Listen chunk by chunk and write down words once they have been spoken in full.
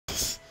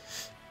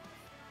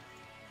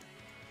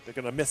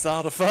They're gonna miss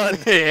all the fun.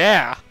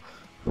 Yeah.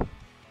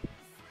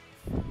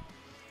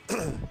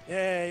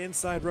 Yay,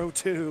 inside row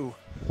 2.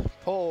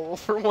 Pole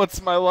for once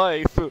in my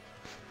life.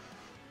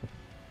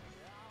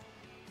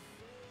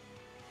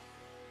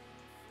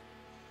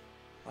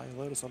 Flying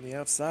Lotus on the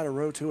outside of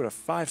row 2 at a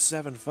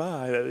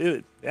 5.75.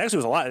 It actually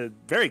was a lot,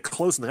 very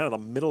close in the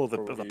middle of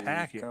the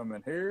pack here.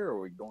 Coming here, or are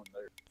we going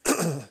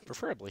there?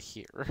 Preferably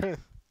here.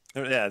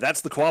 Yeah,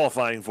 that's the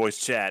qualifying voice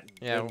chat.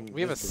 Yeah, And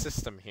we have a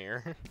system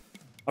here.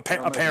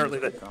 apparently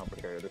That's that.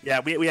 complicated. Yeah,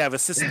 we have a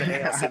system that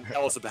AS didn't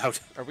tell us about.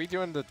 Are we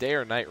doing the day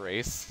or night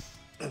race?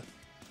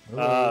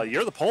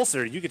 You're the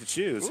pulser. You get to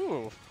choose.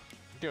 Ooh, we're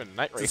doing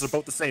night race. It's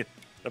about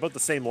the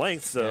same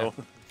length. So.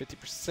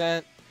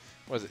 50%.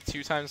 Was it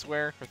 2 times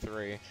wear or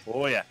 3?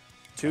 Oh yeah,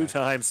 2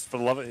 times for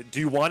the love of it. Do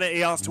you want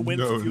AOS to win?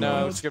 No, for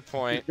No, no. it's a good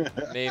point.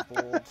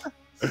 Enabled.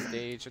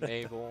 Stage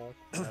enable.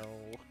 No.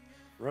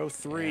 Row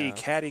 3, Yeah.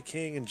 Caddy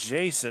King and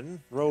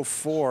Jason. Row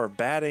 4,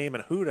 Bad Aim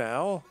and Hoot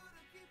Owl.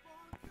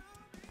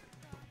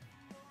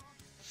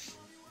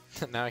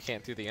 Now I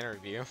can't do the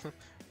interview.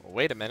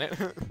 Wait a minute.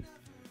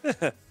 You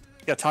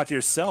gotta talk to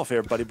yourself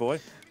here, buddy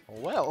boy.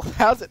 Well,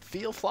 how's it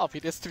feel, Floppy,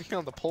 just to be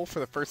on the pole for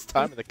the first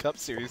time in the Cup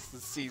Series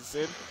this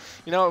season?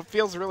 You know, it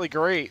feels really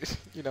great.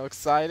 You know,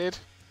 excited.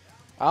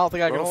 I don't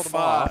think I can Row hold them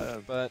 5,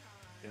 off, but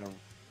You know,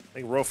 I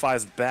think row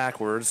 5's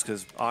backwards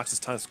because Ox's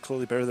time's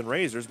clearly better than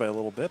Razor's by a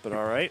little bit, but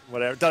all right,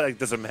 whatever.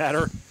 Doesn't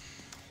matter.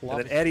 And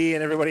lobby. then Eddie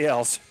and everybody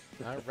else.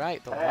 All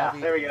right, the Yeah, lobby.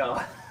 there we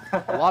go.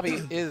 The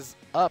lobby is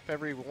up,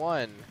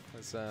 everyone.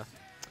 As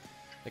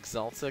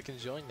Exalta can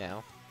join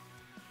now.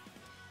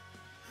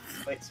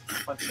 Wait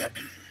 1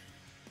 second.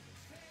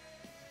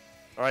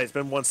 All right, it's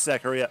been 1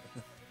 sec. Hurry up.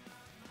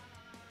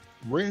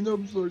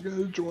 Randoms are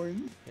gonna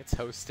join. It's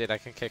hosted. I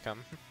can kick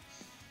him.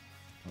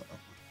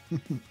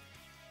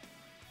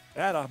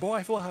 Atta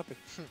boy, Floppy.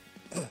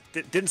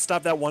 Didn't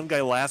stop that one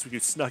guy last week who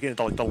snuck in at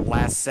like the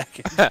last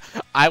second.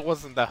 I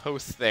wasn't the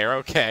host there,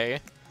 okay?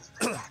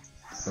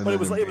 But it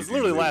was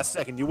literally last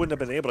second. You wouldn't have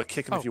been able to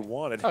kick him if you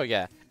wanted. Oh,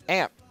 yeah.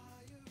 Amp.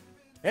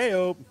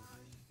 Heyo.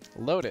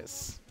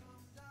 Lotus.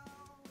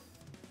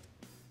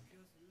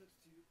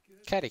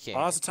 Caddy King.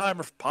 Pause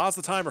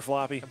the timer,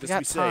 Floppy. We Just to got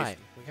be safe. time.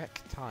 We got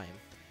time.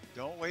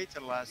 Don't wait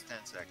till the last 10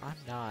 seconds. I'm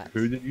not.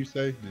 Who did you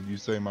say? Did you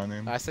say my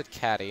name? I said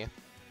Caddy.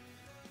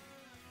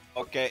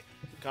 Okay,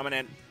 coming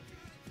in.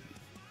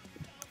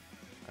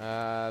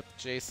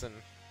 Jason.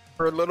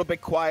 We're a little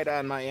bit quiet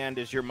on my end.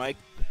 Is your mic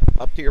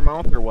up to your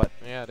mouth or what?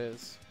 Yeah, it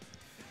is.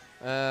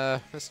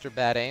 Mr.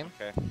 Bad Aim.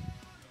 Okay.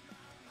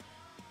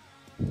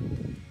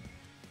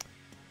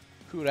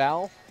 Hoot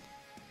Owl.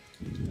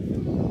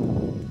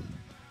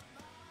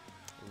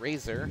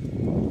 Razor.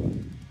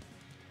 You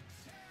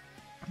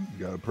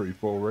got a pretty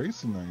full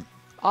race tonight.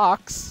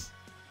 Ox.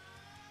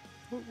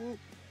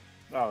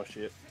 Oh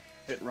shit!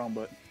 Hit the wrong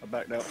button. I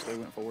backed out, so they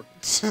went forward.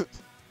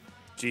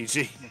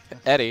 GG.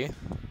 Eddie.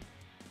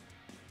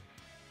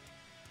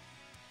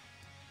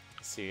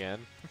 See you again.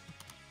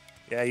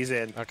 Yeah, he's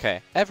in.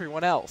 Okay,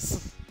 everyone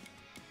else.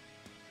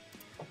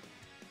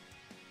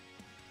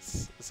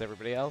 Is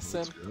everybody else in?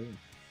 Let's go.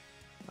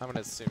 I'm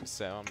gonna assume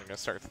so. I'm gonna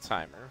start the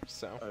timer.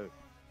 So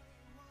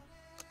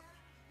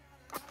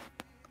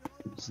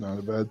It's not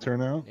a bad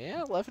turnout.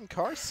 yeah, 11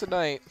 cars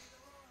tonight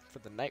for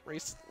the night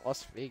race at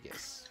Las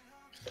Vegas.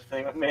 The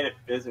thing that made it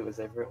busy was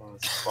everyone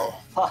was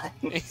qualifying.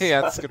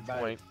 Yeah, that's a good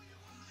point.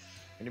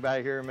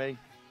 Anybody hear me?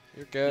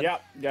 You're good.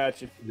 Yep,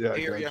 got you. Yeah, I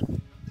hear ya.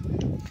 gotcha.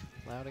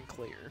 Loud and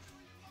clear.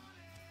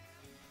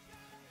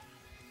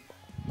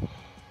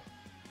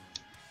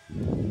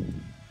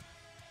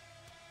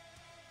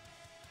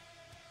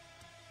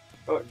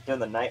 Oh, doing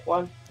the night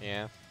one?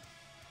 Yeah.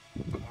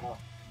 Oh.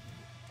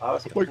 I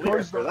was My complete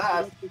car's for not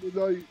that. up to the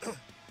night.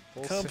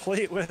 We'll see.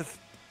 Complete with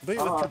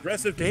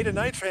progressive day to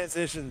night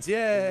transitions.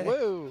 Yay.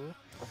 Whoa.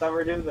 I thought we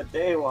were doing the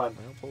day one.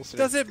 Well, Pulsar-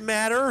 Does it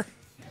matter?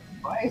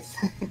 Right?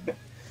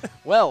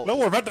 Well, No,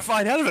 we're about to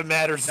find out if it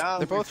matters.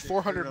 they're both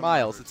 400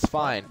 miles. It's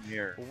fine.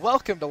 Here.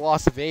 Welcome to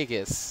Las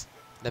Vegas,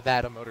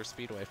 Nevada Motor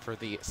Speedway for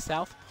the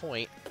South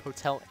Point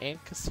Hotel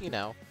and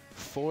Casino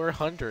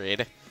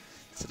 400.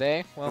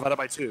 Today, well, Divided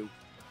by 2.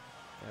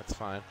 that's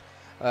fine.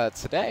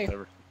 Today,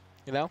 Whatever.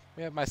 you know,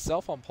 we have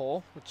myself on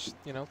pole, which,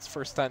 you know, it's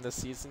first time this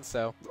season,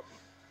 so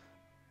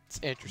it's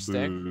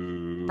interesting.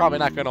 Boo. Probably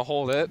not going to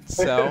hold it,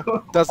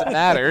 so doesn't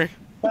matter.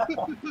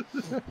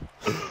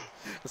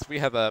 As we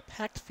have a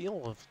packed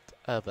field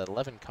of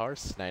 11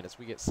 cars tonight as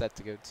we get set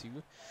to go to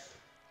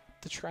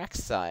the track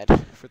side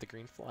for the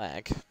green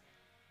flag.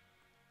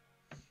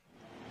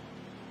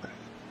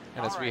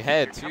 And as we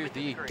head to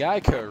the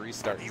Geico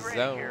restart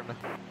zone,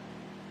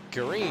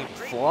 green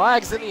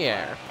flags in the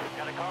air.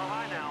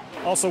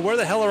 Also, where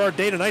the hell are our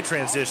day to night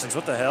transitions?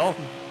 What the hell?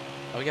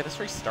 Oh yeah, this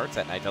race starts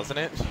at night, doesn't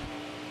it?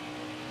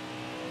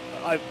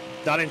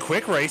 Not in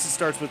quick race. It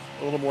starts with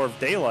a little more of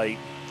daylight.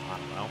 I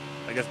don't know.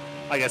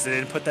 I guess they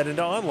didn't put that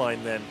into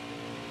online then.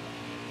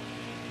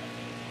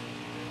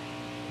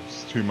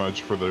 It's too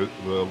much for the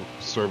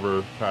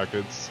server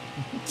packets.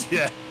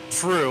 Yeah,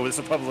 true. This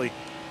will probably.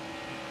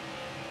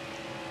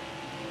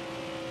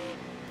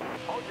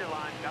 Hold your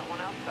line, got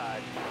one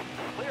outside.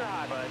 Clear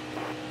high, bud.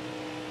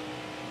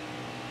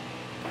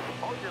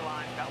 Hold your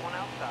line, got one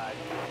outside.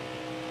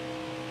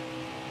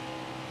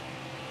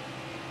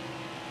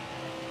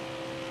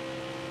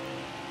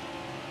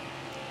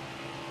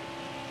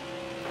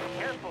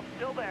 Careful,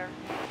 still there.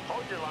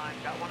 Hold your line,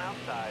 got one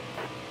outside.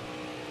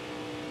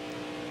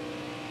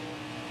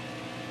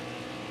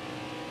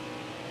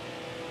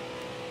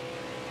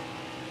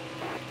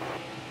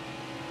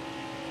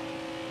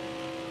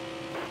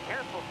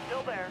 Careful,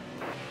 still there.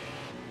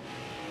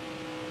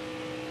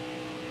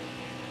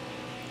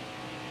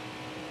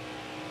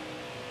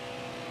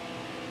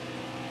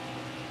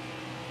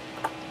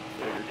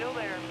 Still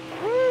there.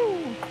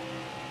 Woo!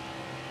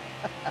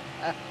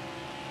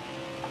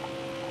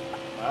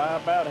 I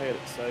about had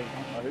it saved.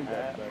 I don't know who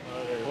got back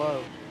there.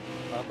 Whoa.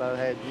 I about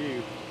had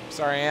you.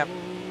 Sorry, Amp.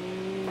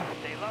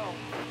 Stay low.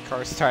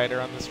 Car's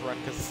tighter on this run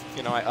because,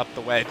 you know, I upped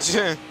the wedge.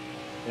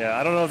 Yeah,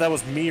 I don't know if that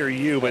was me or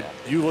you, but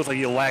you looked like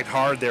you lagged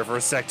hard there for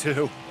a sec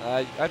too.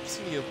 I've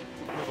seen you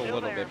move a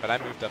little bit, but I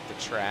moved up the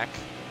track.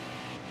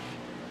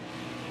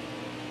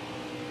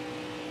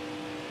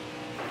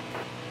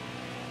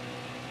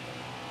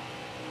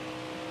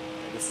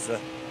 This is a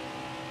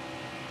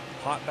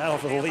hot battle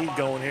for the lead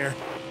going here.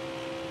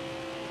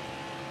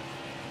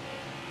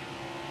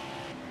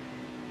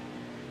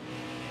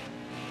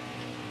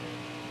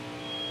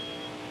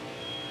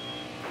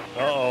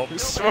 Uh-oh.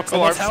 Smoke Someone's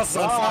alarm. house is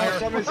on fire.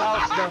 Somebody's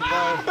house is on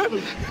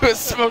fire.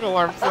 Smoke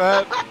alarm for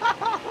that.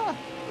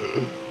 You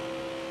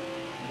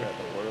got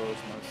the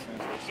world's most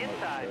sensitive smoke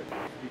Inside.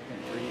 detector. You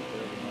can't read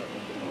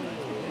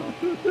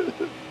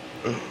it.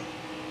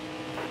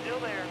 Still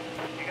there.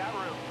 You got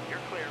room.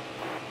 You're clear.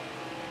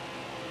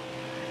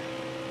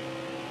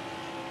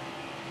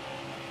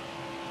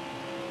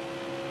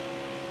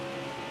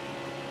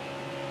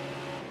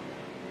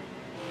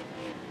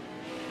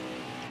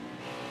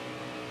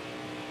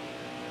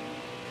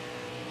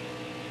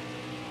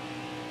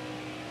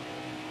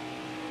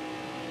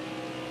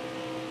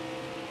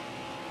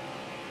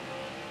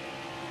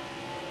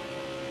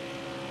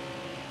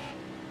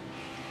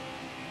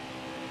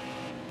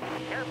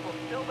 Careful,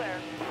 still there.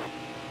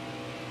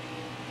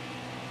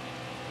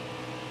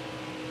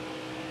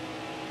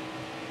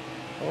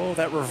 Oh,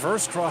 that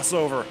reverse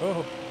crossover.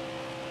 Oh,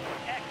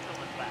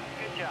 Excellent lap.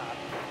 Good job.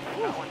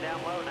 Got one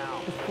down low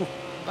now.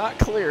 Not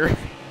clear.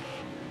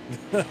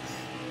 Oh,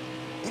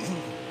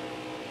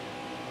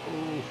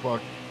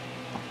 fuck.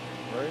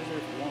 Razor, if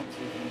you want to,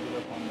 you can get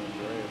up on the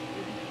grab.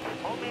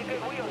 Hold me a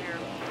good wheel here.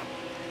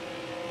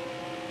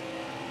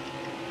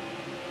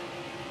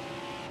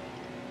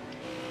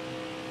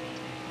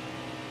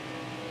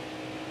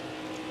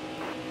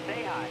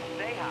 Stay high,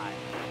 stay high.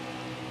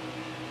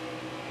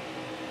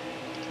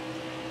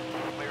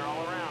 Clear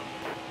all around.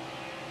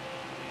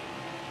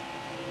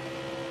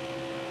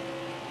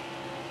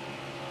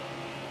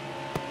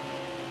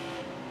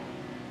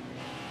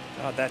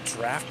 God, that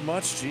draft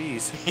much?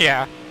 Jeez.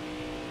 Yeah.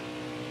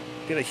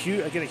 I get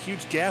a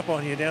huge gap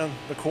on you down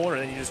the corner,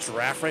 and then you just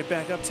draft right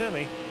back up to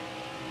me.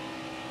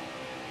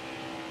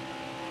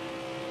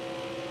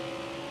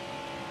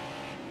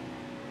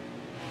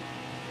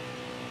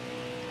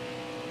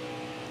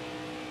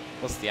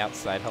 Plus the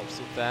outside helps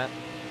with that.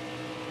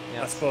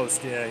 I suppose,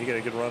 yeah, you get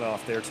a good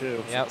runoff there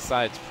too. The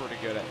outside's pretty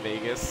good at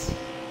Vegas.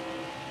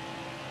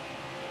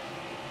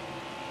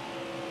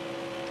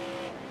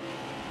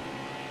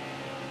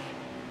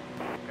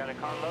 Got a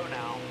car low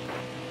now.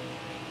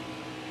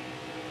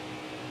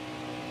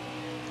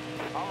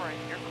 All right,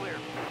 you're clear.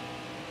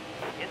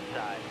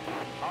 Inside.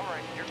 All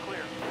right, you're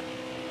clear.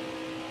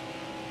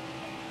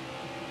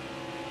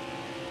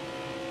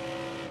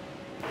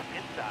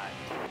 Inside.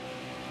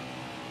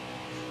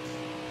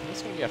 This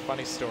is gonna be a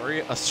funny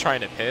story. Us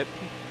trying to pit.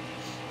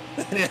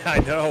 Yeah, I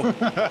know.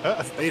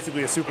 It's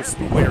basically a super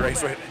speedway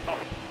race right now.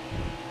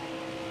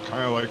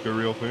 Kind of like the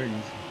real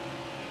things.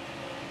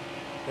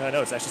 Yeah, I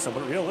know. It's actually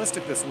somewhat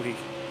realistic this week.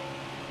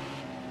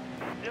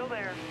 Still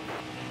there.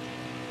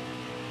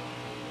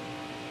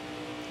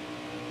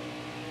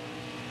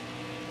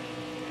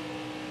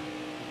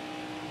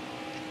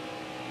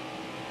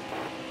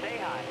 Stay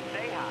high,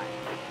 stay high.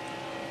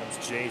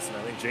 That's Jason.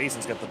 I think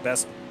Jason's got the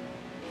best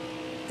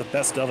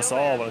of us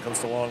all when it comes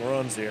to long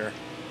runs here.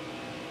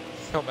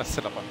 He'll mess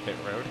it up on pit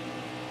road.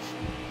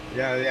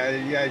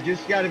 Yeah.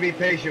 Just got to be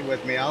patient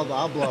with me.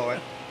 I'll blow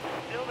it.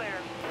 Still there.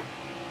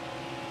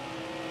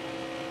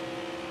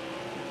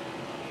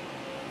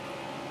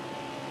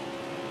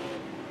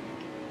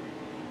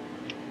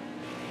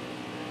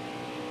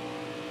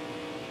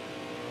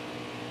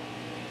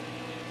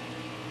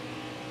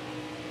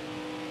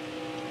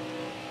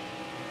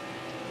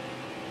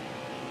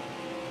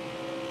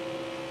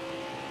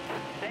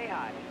 Stay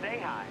high, stay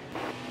high.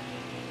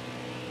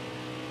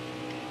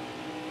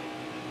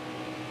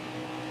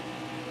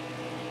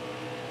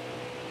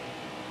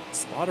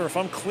 Spotter, if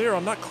I'm clear,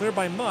 I'm not clear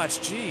by much.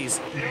 Jeez.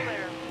 Still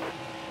there.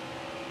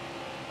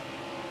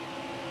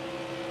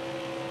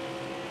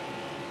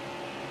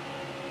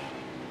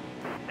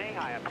 Stay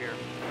high up here.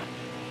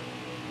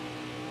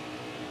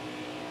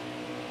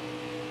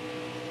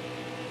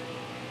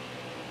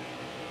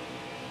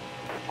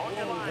 Hold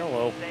your line.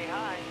 hello. Stay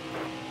high.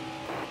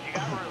 You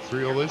got room. It's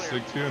You're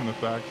realistic clear. too in the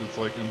fact it's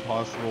like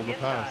impossible to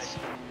pass.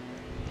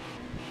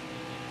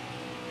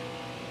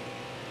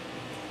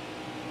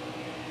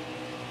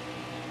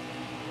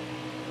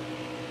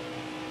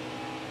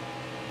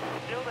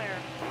 Still there.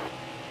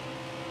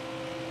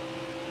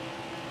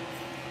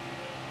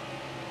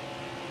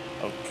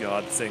 Oh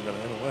God, this ain't gonna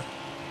end well.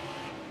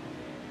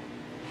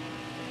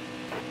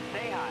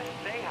 Stay high.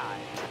 Stay high.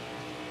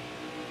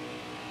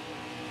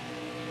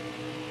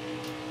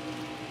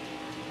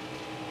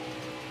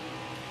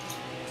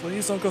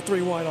 Please don't go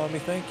 3 wide on me,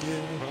 thank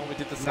you. Well, we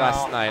did this No.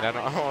 last night. I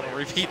don't want to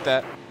repeat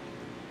that.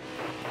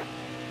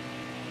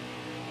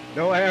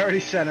 No, I already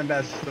sent a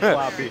message to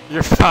Floppy.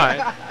 You're fine.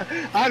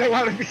 I don't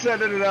want to be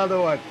sending another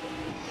one.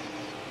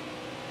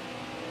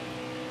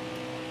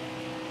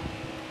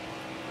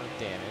 No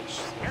damage.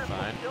 So we're Careful.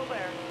 fine. Still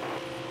there.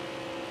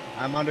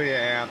 I'm under you,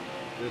 Amp.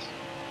 Just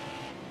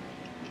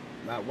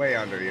not way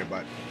under you,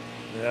 but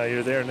Yeah,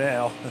 you're there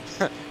now.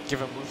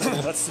 Give him a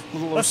little.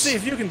 Let's see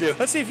if you can do.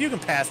 Let's see if you can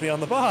pass me on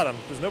the bottom,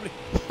 because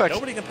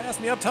nobody can pass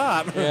me up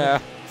top. Yeah,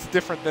 it's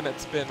different than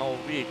it's been all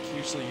week.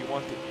 Usually you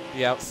want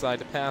the outside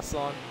to pass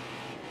on.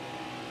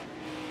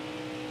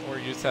 Or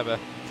you just have a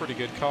pretty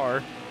good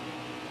car.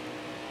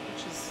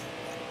 Which is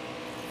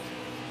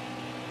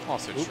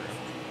also true.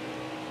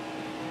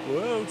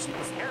 Whoa,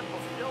 jeez. Careful.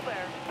 Still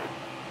there.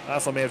 I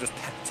also may have just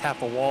tapped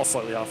the wall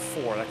slightly off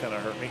 4. That kind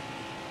of hurt me.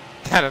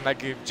 And I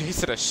gave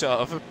Jason a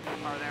shove. Are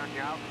there on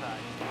your outside?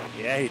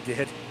 Yeah, he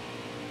did.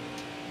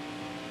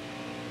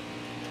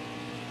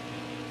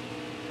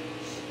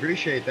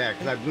 appreciate that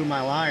because I blew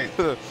my line.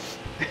 I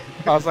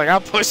was like,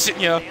 I'm pushing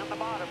you. Stay on the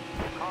bottom.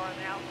 Car on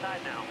the outside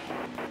now.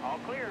 All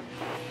clear.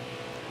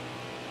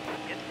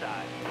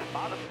 Inside.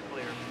 Bottom's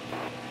clear.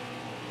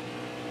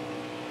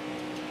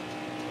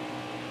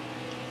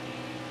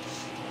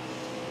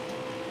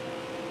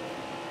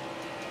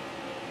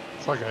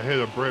 It's like I hit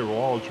a brick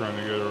wall trying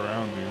to get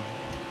around you.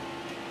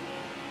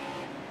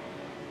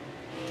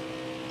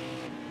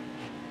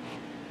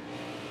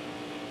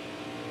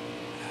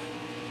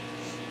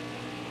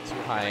 Too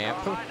high, Amp.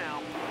 Car high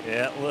now.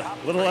 Yeah,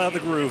 little out of the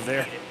groove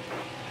there.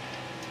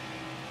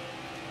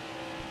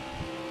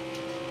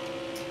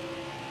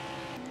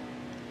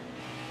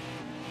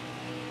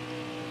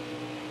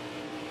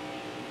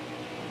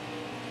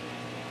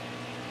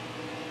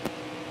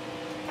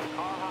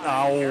 Car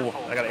high. Oh,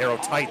 Careful. I got an arrow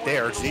tight All the way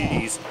there. to the wall.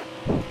 Jeez.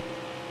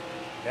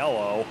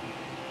 Hello.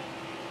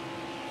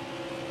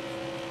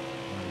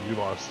 You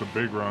lost a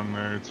big run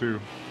there too.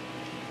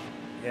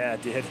 Yeah, I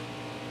did.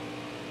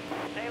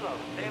 Stay low.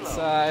 Stay low.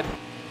 Inside.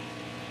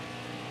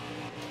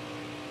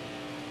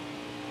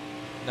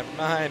 Never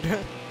mind.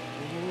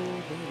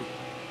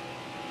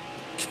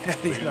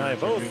 Caddy and I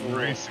both Getting a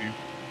racy.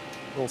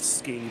 little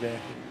skatey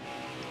back.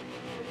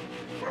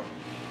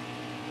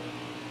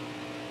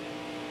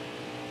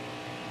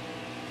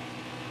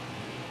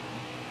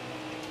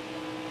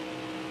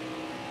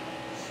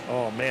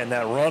 Oh man,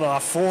 that run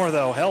off 4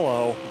 though.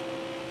 Hello.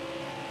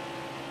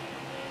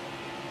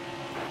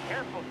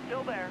 Careful.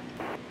 Still there.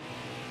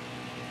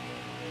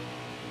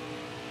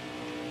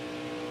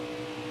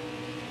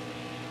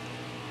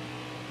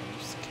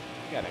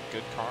 You got a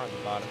good car on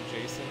the bottom,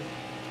 Jason.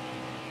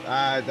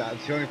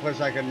 That's the only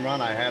place I can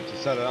run. I have to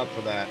set it up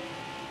for that.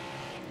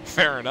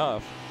 Fair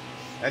enough.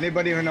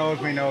 Anybody who knows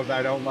me knows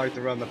I don't like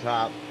to run the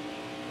top.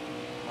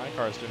 My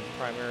car's been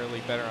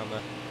primarily better on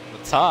the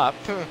top.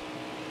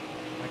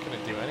 I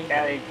couldn't do anything.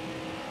 Caddy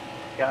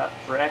got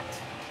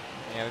wrecked.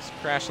 Yeah, there's a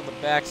crash on the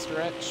back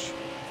stretch.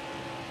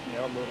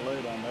 Yeah, a little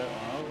late on that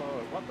one. I was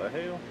like, what the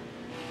hell?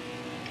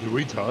 Did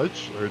we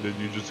touch, or did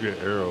you just get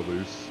arrow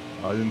loose?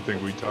 I didn't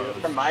think we touched.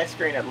 From my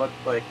screen, it looked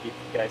like you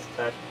guys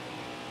touched.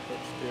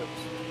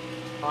 Footsteps.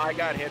 Oh, I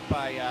got hit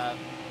by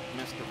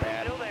Mr.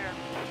 Bad. Still there.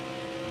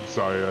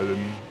 Sorry,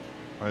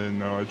 I didn't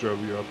know I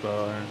drove you up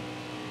that high.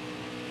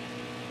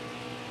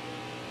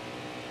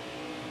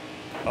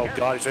 Oh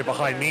god, he's right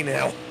behind me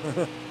now.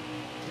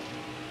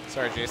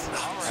 Sorry, Jason.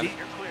 All right.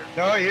 You're clear.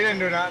 No, you didn't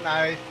do nothing.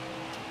 I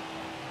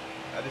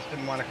just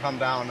didn't want to come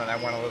down and I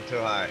went a little too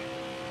high.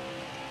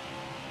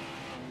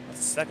 That's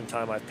the second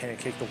time I've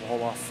pancaked the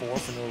wall off 4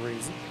 for no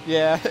reason.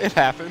 Yeah, it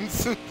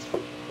happens.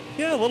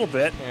 Yeah, a little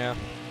bit. Yeah.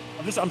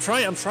 I'm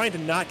trying to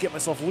not get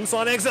myself loose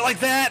on exit like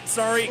that.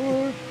 Sorry.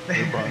 You're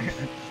fine.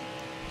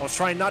 I was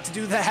trying not to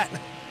do that.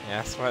 Yeah,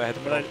 that's why I had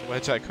to put all the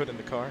wedge I could in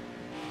the car.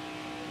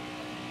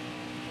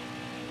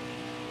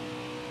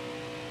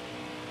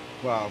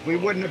 Well, if we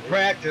wouldn't have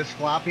practiced,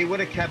 Floppy would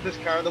have kept his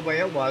car the way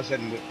it was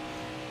and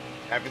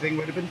everything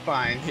would have been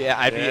fine. Yeah,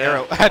 I'd be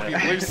Yeah. I'd be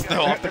loose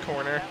though off the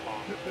corner.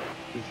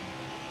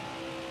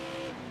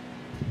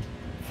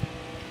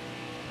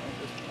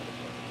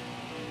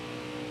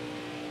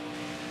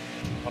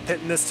 I'm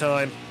hitting this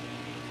time.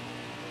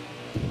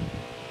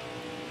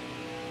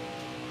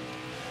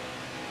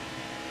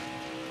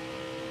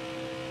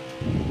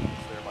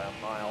 Clear by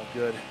a mile.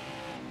 Good.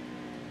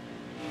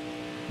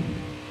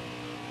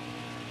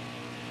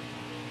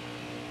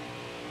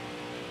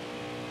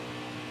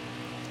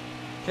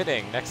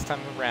 Pitting next time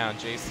around,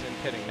 Jason.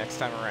 Pitting next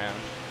time around.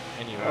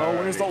 anyway. Oh,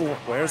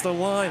 where's the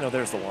line? Oh,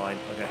 there's the line.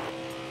 Okay.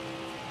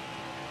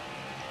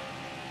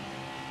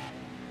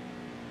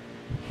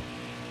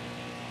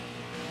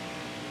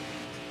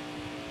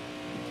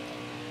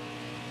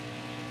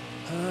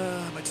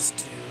 I might just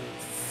do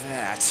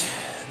that.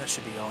 That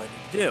should be all I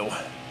need to do.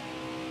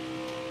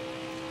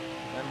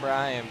 Remember,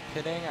 I am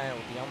pitting. I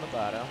will be on the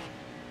bottom.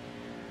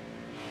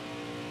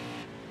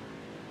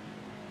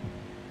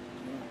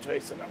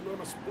 Jason, I'm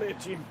gonna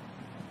split you.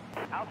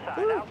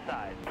 Outside,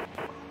 outside.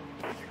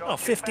 Oh,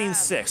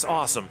 15-6.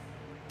 Awesome.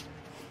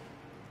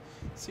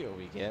 See what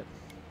we get.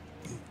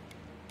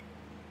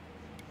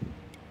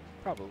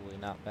 Probably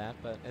not bad,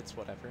 but it's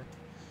whatever.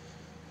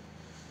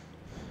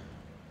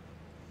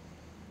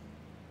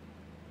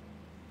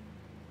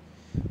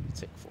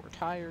 Take 4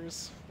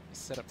 tires,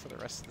 set up for the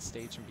rest of the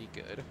stage and be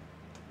good.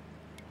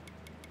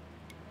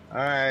 All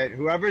right,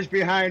 whoever's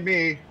behind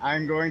me,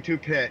 I'm going to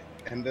pit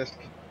and just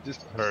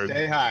Heard.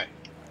 stay high.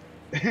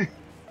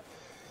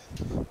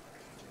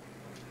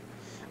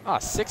 Ah,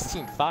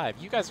 16-5.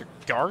 You guys are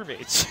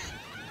garbage.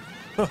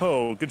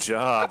 Oh, good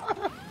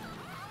job.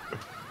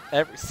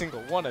 Every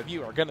single one of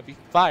you are gonna be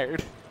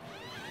fired.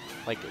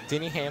 Like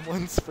Denny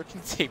Hamlin's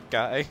freaking tape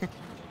guy.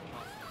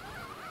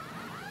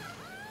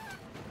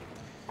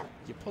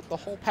 You put the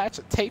whole patch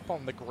of tape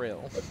on the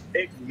grill.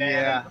 Big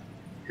Yeah.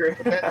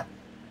 man.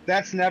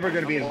 That's never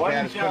going to be as One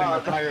bad as putting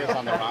job. the tires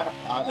on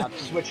I'm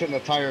switching the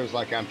tires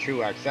like I'm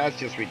Truex. That's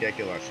just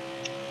ridiculous.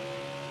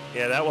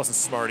 Yeah, that wasn't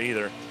smart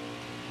either.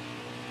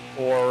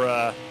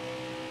 Or,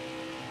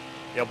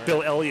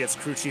 Bill Elliott's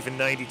crew chief in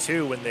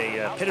 '92 when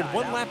they pitted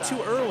one lap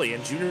too early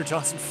and Junior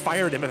Johnson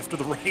fired him after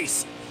the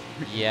race.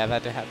 Yeah,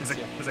 that did happen.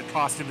 Because it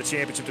cost him the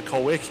championship to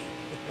Colwick.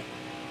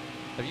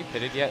 Have you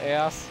pitted yet,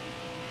 Eos?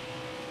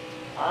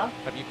 Huh?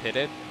 Have you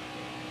pitted?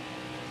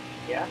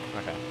 Yeah.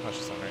 Okay, I was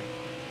just wondering.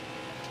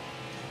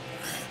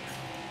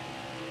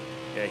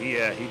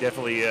 Yeah, he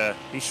definitely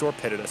he short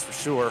pitted us for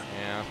sure.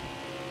 Yeah.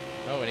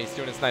 Oh, and he's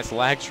doing his nice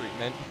lag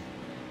treatment.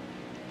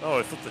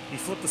 Oh, he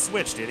flipped the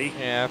switch, did he?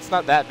 Yeah, it's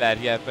not that bad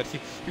yet, but he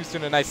was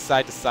doing a nice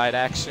side-to-side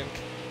action.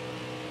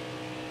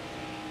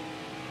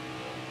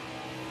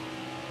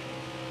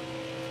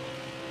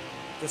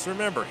 Just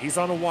remember, he's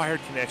on a wired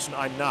connection.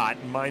 I'm not.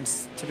 And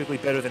mine's typically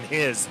better than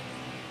his.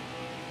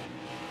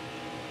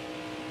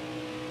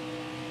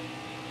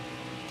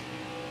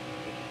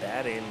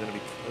 That aim going to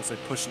be looks like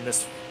pushing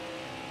this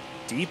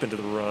deep into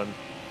the run.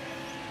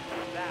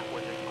 That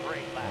was a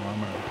great lap. I'm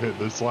gonna hit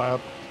this lap.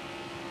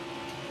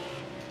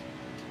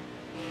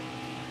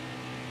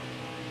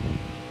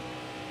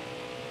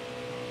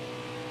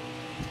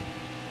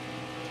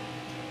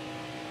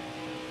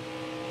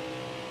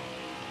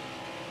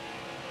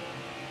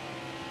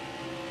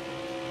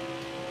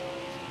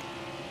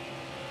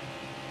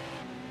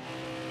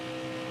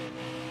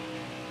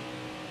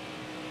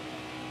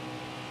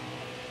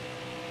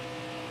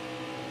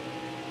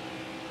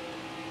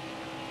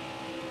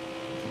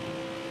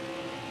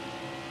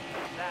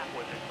 That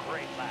was a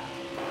great lap.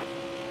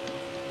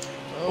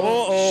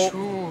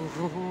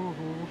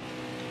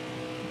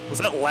 Was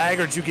that lag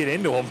or did you get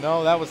into him?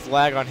 No, that was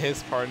lag on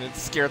his part, and it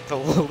scared the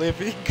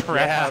living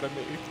crap Yeah. out of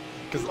me.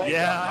 Because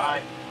Yeah.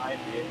 I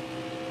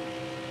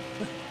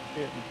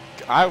did.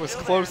 I was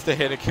close to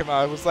hitting him.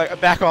 I was like,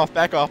 back off,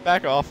 back off,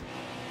 back off.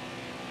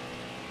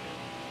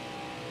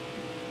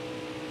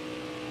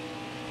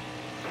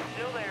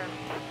 Still there.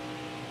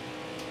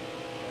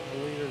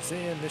 And the leader's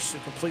in. This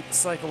should complete the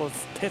cycle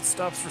of pit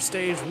stops for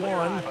stage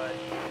one. But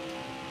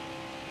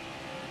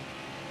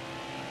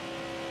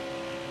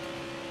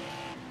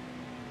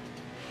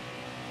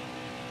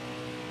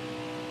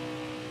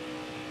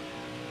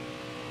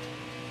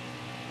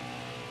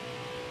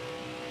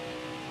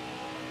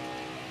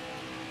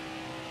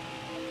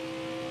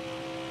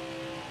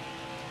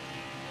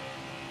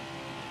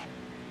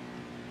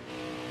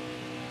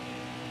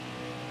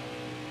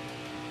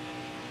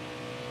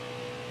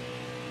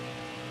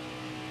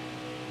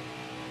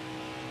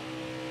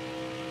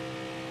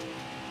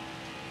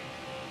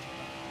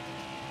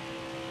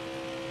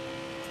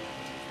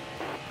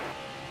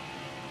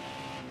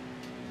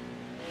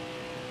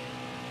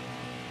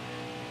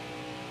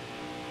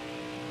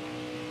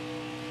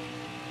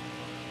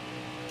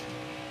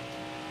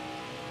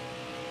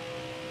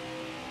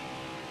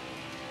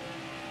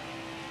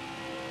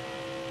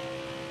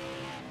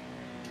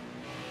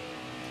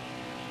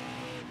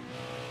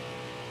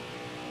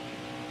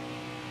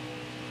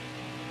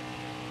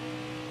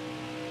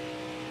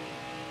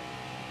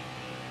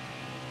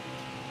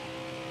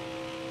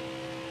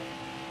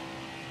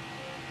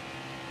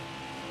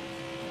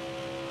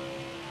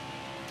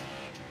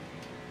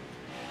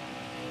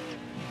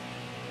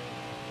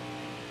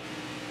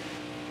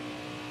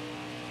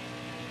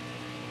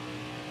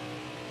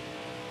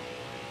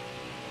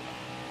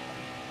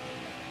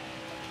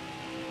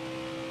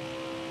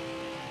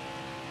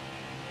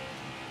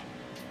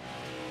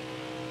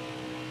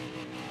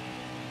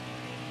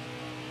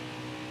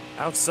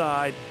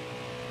Outside.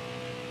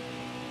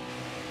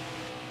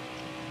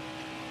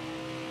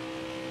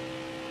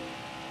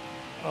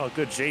 Oh,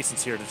 good.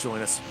 Jason's here to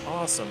join us.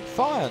 Awesome.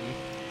 Fun.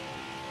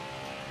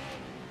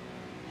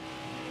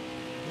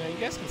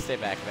 guys can stay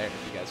back there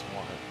if you guys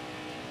want.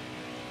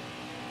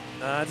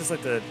 I just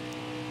like to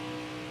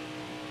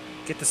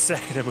get the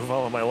second and move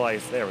on with my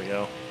life. There we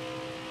go.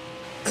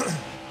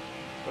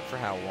 But for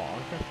how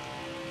long?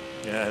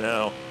 Yeah, I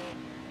know.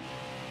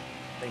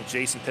 I think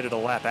Jason pitted a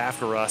lap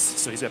after us,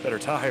 so he's got better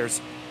tires.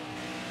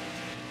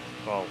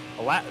 Well,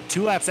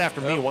 2 laps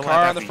after me, 1 car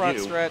lap on after the front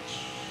you. stretch.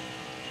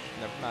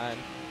 Never mind.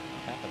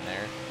 What happened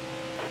there?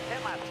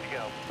 10 laps to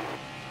go.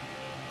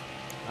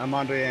 I'm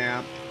on the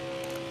amp.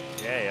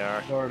 Yeah, you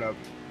are. Sort of.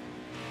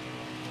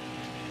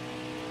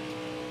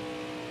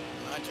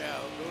 Watch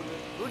out.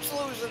 Who's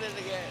losing it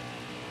again?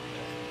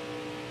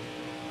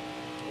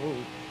 Ooh.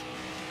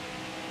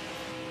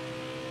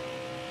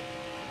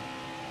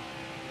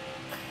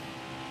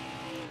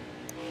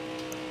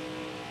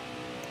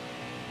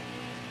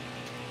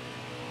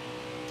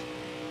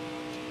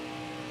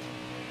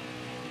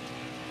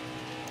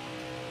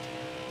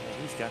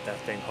 He's got that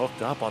thing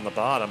hooked up on the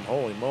bottom.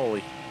 Holy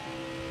moly.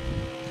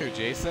 Who,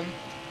 Jason?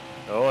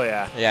 Oh,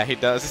 yeah. Yeah, he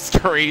does. It's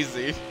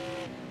crazy.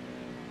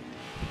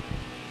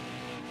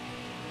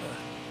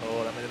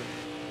 Oh, that might have been...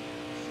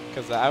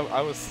 Because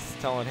I was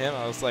telling him,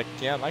 I was like,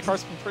 yeah, my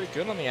car's been pretty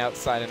good on the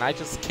outside, and I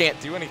just can't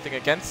do anything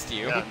against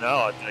you. Yeah,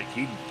 no, like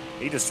he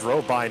just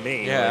drove by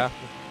me. Yeah.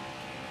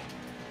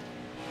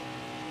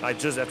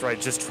 Like, after I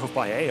just drove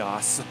by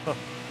Aos.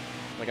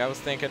 Like, I was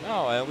thinking,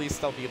 oh, at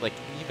least I'll be, like,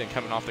 even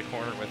coming off the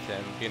corner with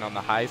him, being on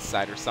the high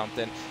side or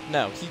something.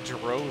 No, he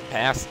drove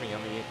past me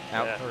on the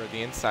or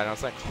the inside. And I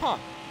was like, huh,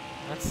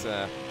 that's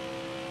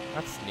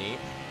neat.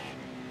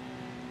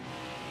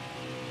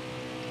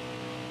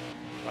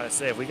 I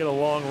say, if we get a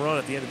long run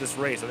at the end of this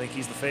race, I think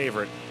he's the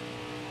favorite.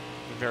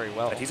 Very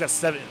well. If he's got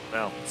seven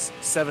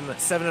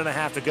and a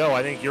half to go.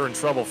 I think you're in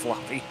trouble,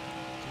 Floppy.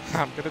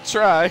 I'm gonna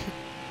try.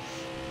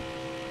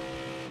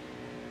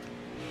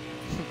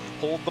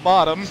 Hold the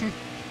bottom.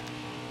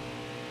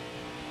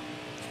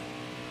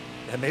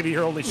 And maybe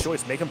your only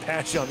choice, make him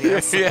pass you on the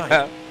outside.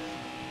 Yeah.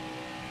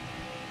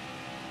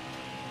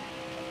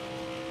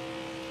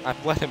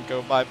 I've let him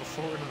go by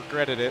before and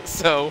regretted it,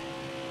 so...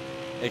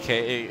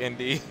 AKA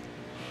Indy.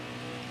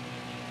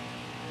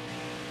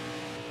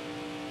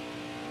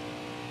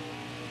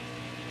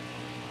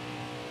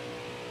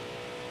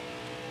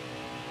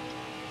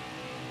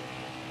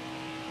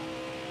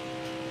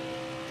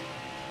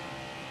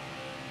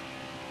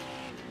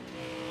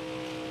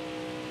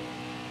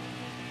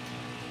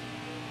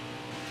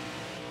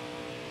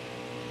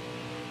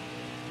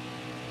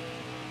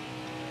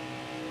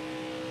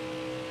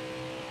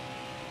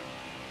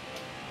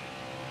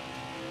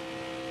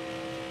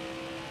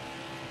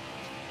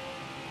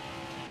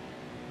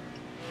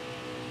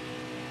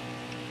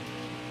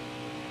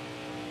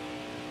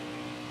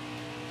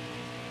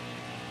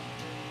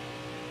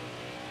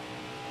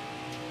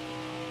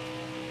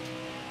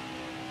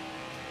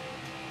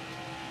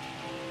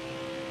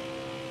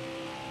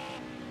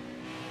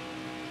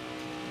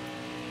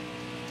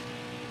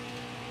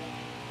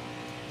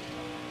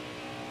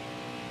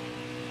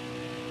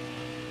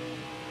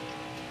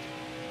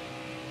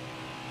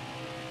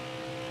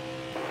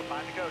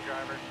 Time to go,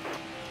 driver.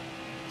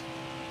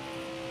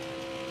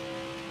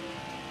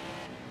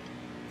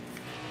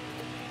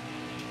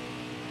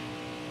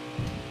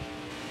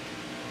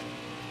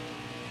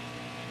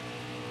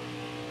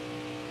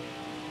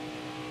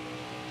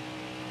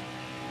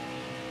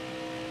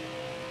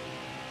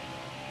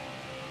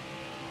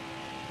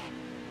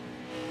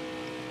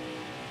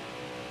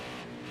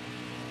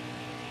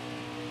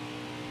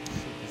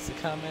 He's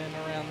coming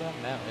around the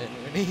mountain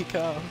when he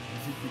comes.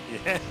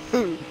 Yeah.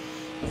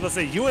 I was going to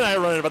say, you and I are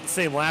running about the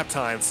same lap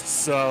times,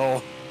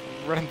 so...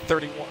 Running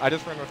 31. I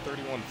just ran with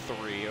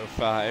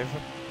 31.305.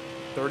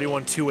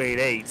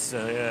 31.288,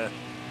 so yeah.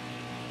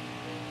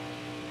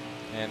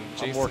 And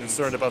I'm more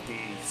concerned about the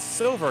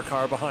silver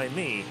car behind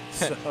me.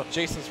 So.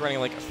 Jason's running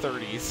like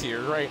 30s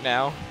here right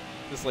now.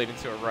 Just late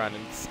into a run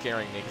and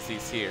scaring me because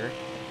he's here.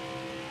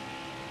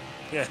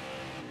 Yeah.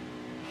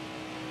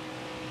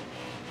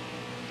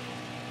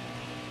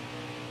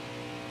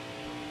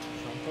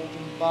 I'm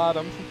holding the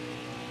bottom.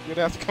 You'd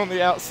have to go on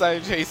the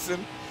outside,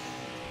 Jason.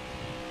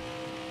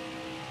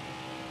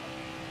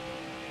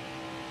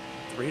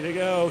 3 to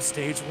go,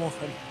 stage 1.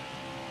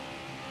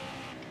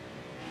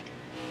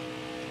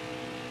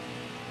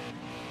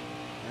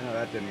 No,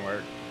 that didn't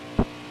work.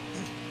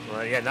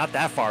 Right, yeah, not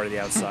that far to the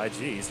outside,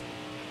 jeez.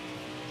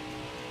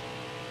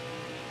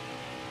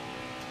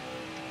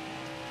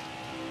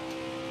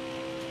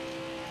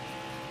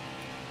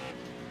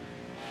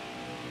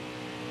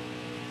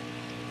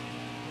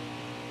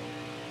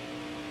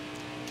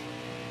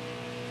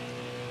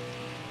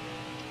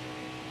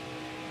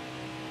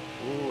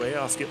 Ooh,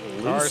 Aos getting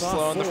loose. Car's off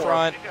slow in the 4.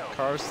 front.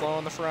 Car's slow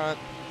in the front.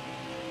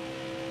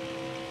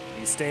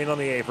 He's staying on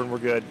the apron, we're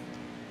good.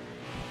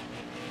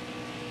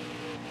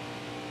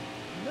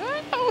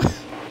 No!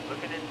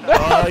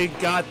 Oh, he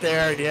got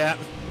there, yeah.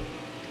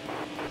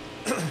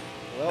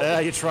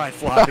 Well, You tried,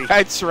 Floppy.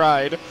 I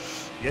tried.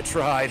 You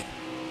tried.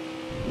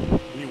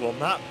 You will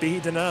not be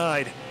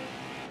denied.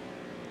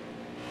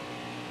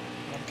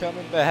 I'm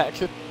coming back.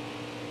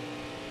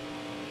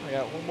 I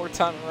got one more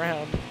time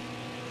around.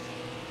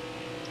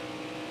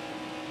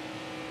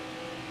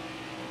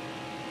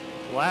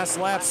 Last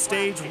lap,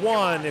 stage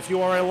 1. If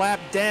you are a lap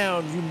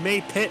down, you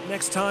may pit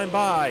next time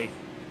by.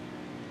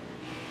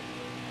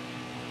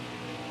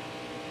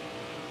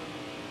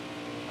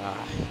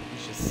 Ah,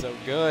 he's just so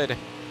good.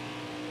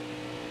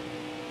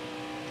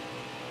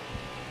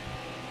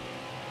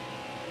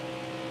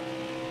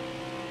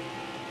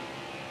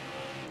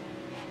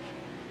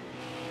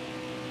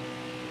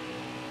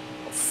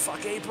 Oh,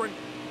 fuck, apron.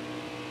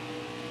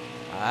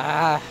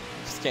 Ah,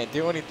 just can't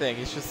do anything.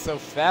 He's just so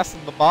fast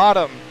in the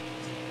bottom.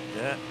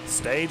 Yeah,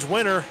 stage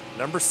winner,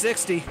 number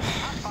 60.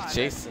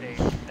 Jason.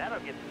 That'll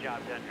get the job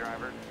done,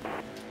 driver.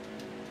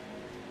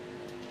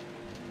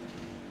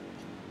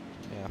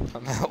 Yeah,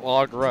 on that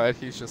log run,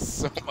 he's just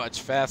so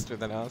much faster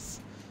than us.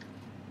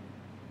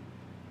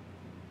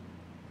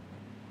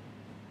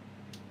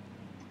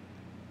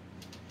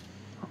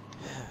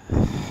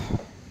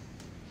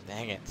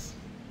 Dang it.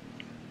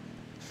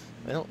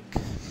 Well,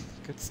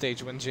 good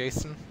stage win,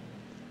 Jason.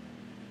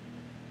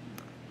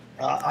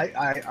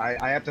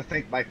 I have to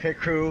thank my pit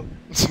crew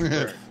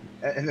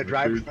and the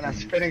drivers when I'm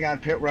spinning on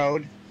pit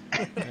road.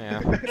 Yeah.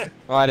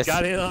 Well, I just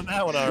Got in on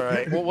that one, all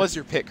right. What was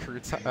your pit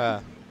crew?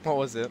 What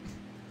was it?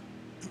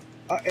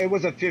 It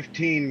was a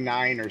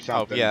 15.9 or Oh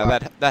something. yeah,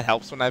 that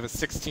helps when I have a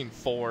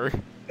 16.4.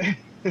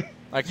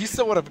 Like you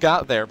still would have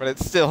got there, but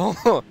it's still.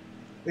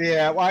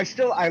 Yeah, well,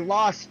 I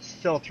lost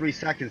still 3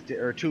 seconds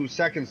or 2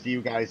 seconds to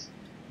you guys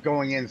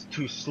going in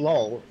too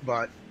slow,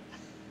 but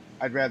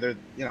I'd rather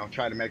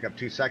try to make up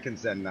 2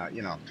 seconds than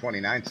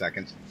 29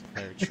 seconds.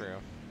 Very true.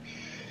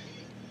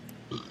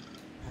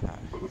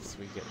 So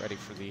we get ready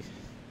for the.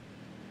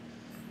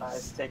 I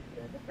was taking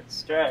a different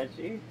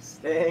strategy,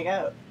 staying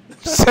out.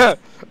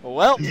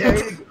 Well. Yeah.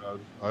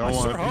 I don't want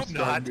sure to hope be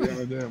not. starting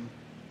behind him.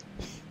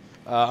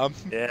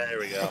 Yeah, there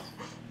we go.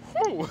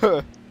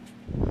 Whew.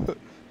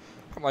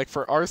 I'm like,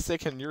 for our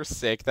sake and your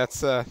sake,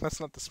 that's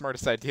not the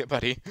smartest idea,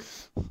 buddy.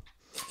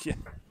 Yeah.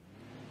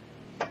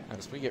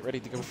 As we get ready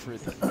to go for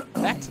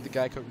back to the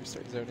Geico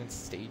restart zone in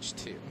stage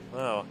 2.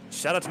 Oh,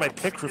 shout out to my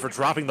pit crew for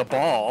dropping the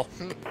ball.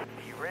 You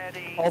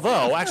ready?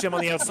 Although, actually, I'm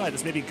on the outside.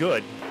 This may be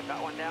good.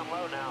 Got one down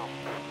low now.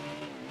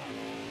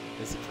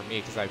 This is for me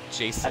because I have I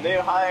Jason.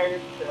 knew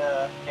hired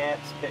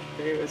Ant's pit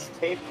crew as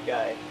tape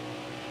guy.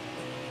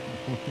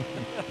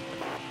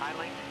 High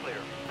lane's clear.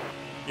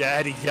 Yeah, I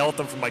had to yell at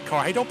them from my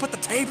car. Hey, don't put the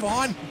tape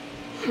on!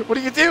 What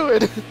are you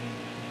doing?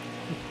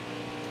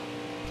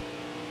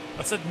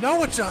 I said,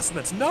 no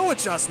adjustments, no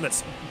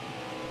adjustments.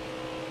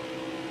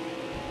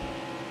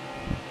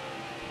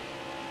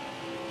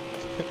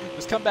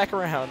 Just come back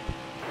around.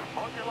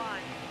 Hold your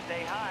line.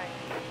 Stay high.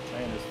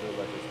 Man, this feels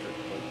like a strict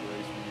plate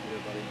race when you get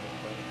everybody in the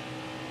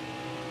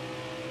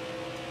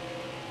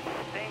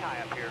plate. Staying high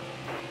up here.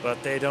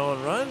 But they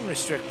don't run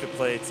restrictor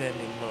plates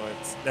anymore.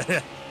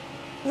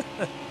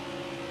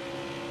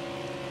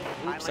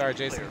 Oops, sorry,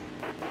 Jason.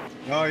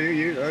 No,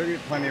 you got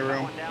plenty of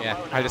room.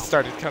 Yeah, I just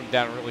started coming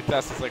down really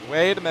fast. It's like,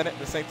 wait a minute,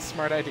 this ain't the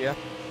smart idea.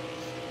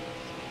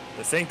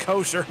 This ain't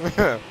kosher.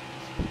 Got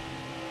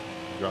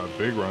a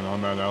big run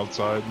on that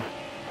outside.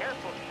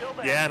 Careful, still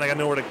there. Yeah, and I got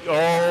nowhere to go.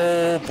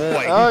 Oh,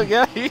 boy. Oh,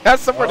 yeah, he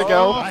has somewhere to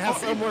go. I have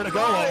somewhere to go,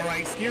 all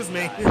right. Excuse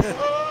me.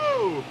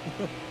 Oh!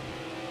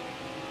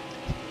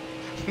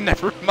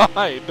 Never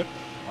mind.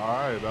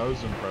 Alright, that was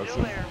Still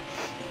impressive. there.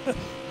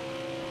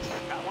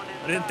 Got one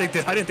I didn't think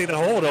that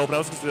hole would open. I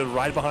was just going to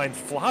ride behind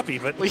Floppy,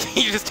 but Well,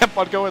 he just kept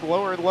on going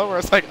lower and lower. I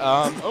was like,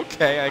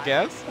 okay, I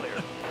guess.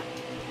 Clear.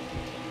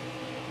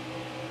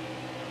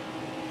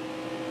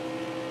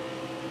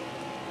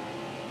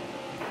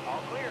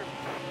 All clear.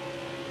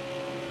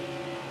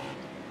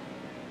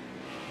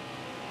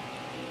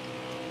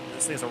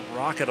 this thing's a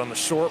rocket on the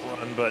short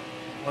run. But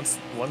once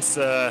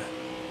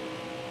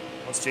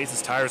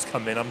Jason's tires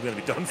come in, I'm going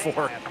to be done Stay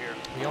for. high up here.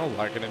 We all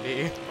are gonna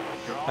be.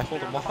 You're all I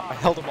clear on the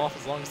held high. him off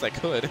as long as I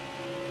could.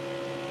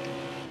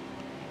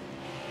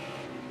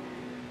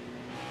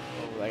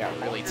 Oh, I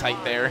got really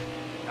tight there.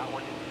 Got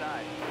one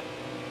inside.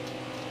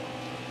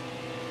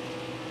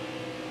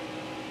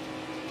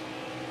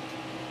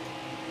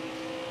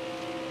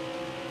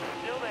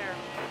 Still there.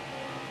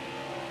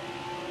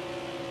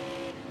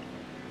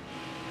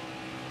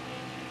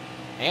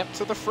 Amp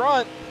to the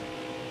front.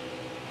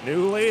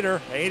 New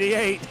leader,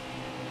 88.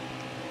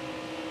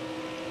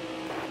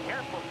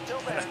 Careful, still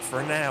there.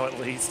 For now, at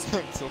least.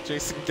 Until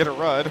Jason can get a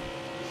run.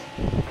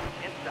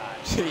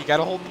 Inside. You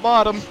gotta hold the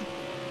bottom.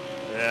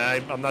 Yeah,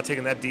 I'm not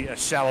taking that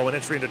shallow an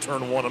entry into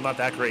turn 1. I'm not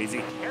that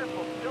crazy.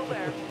 Careful, still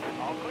there.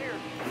 All clear.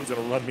 He's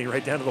going to run me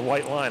right down to the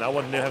white line. I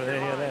wasn't having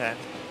any of that.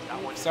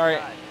 Got one Sorry.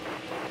 inside.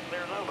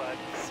 Clear low, bud.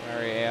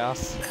 Sorry,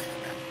 ass.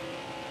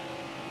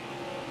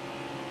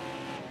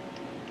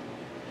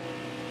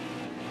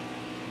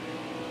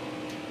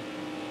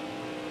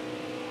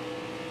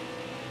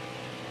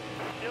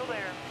 Still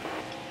there.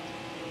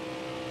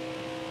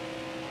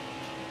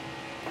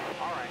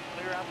 All right,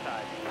 clear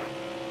outside.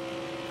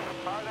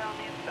 Car down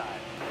the inside.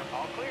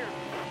 All clear.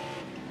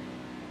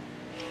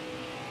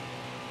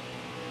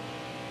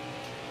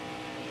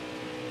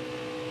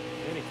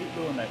 Any Yeah, keep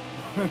doing that.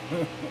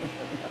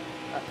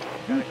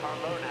 Got a car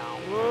low now.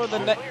 Whoa, the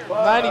All clear.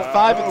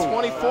 95 and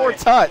 24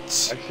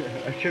 touch. I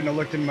shouldn't have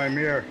looked in my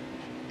mirror.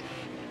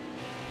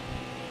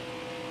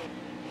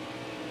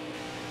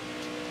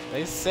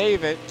 They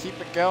save it.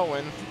 Keep it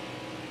going.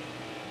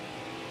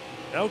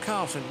 No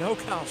caution, no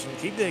caution.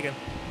 Keep digging.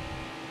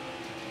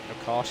 No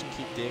caution.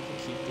 Keep digging.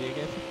 Keep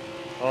digging.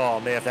 Oh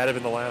man, if that had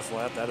been the last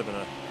lap, that'd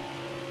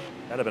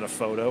have been a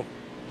photo.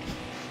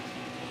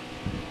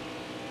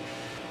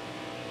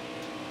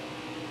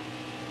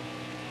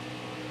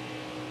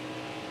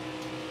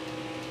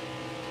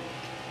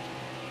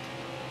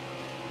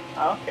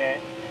 Okay.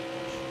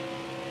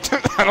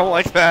 I don't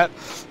like that.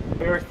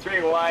 We were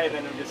 3 wide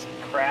and we just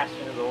crashed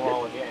into the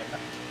wall again.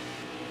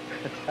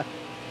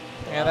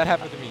 Yeah, that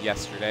happened to me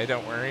yesterday.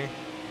 Don't worry.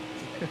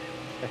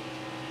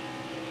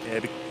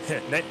 Yeah,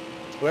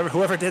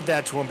 whoever did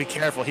that to him, be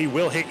careful. He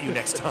will hit you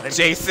next time.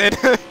 Jason.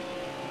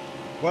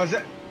 Was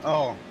it?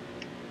 Oh.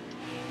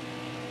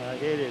 I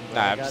hit it.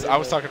 Nah, I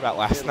was talking about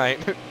last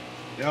night.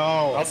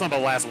 No. I was talking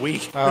about last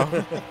week.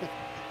 Oh,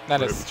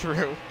 that is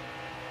true.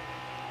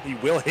 He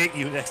will hit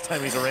you next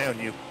time he's around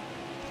you.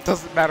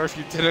 Doesn't matter if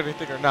you did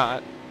anything or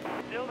not.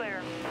 Still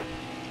there.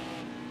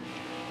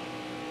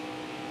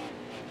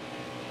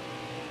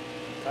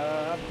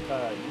 I'm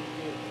tired. You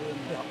get in,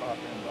 I'll hop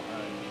in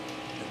behind you.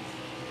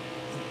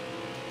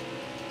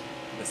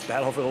 This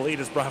battle for the lead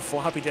has brought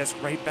Floppy Disk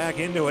right back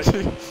into it.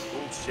 Oh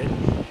shit.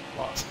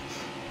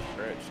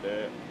 Stretch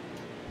that.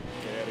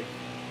 Caddy.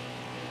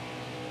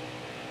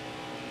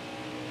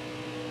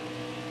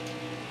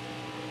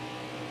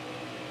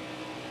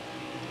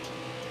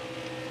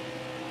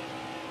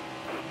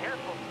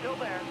 Careful, still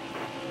there.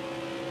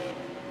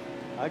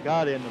 I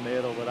got in the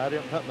middle, but I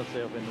didn't put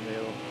myself in the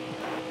middle.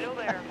 Still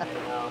there.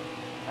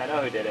 I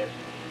know who did it.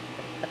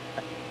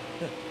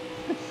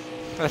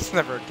 That's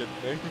never a good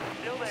thing.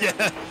 Still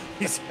there.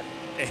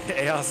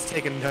 Yeah, Aos is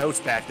taking notes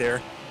back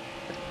there.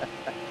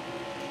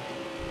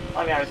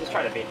 I mean, I was just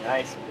trying to be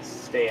nice and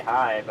just stay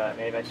high, but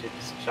maybe I should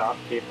just chop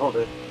people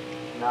to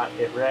not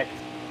get wrecked.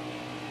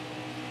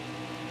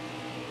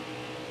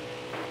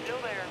 Still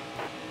there.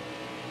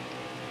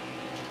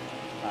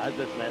 I was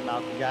just letting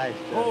out the guys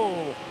to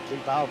Oh,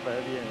 keep off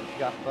of you and it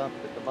got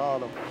bumped at the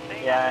bottom.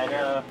 Yeah, I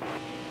know.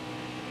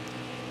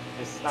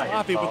 It's not your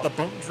Floppy with fault. the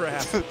bump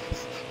draft.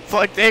 It's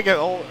like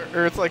Daytona,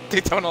 or it's like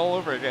Daytona all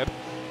over again.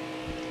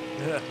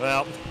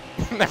 Well,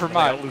 Never I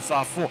mind. got loose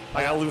off four.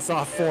 I got loose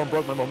off four and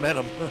broke my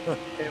momentum.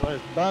 It was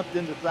bumped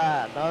in the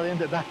side, not in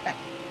the back.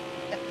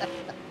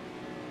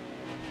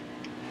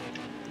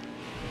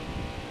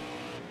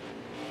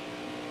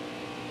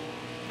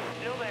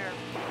 Still there.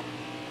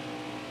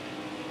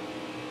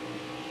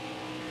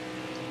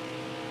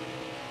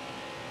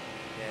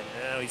 And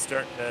now he's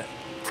starting to.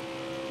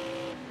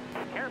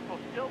 Careful,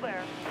 still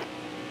there.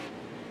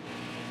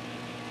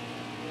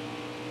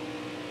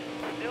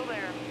 Still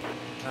there.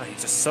 Oh,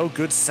 he's just so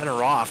good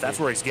center off. That's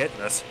where he's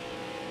getting us.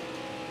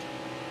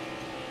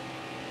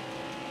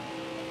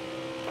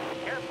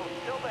 Careful,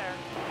 still there.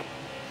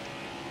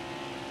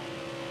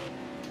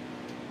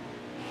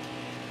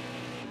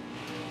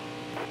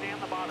 Stay on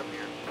the bottom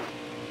here.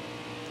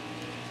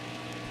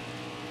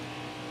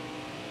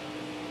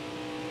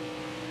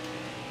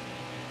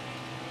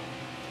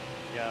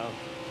 Yeah.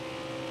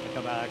 I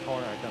come out of that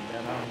corner, I come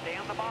down on. Stay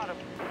on the bottom.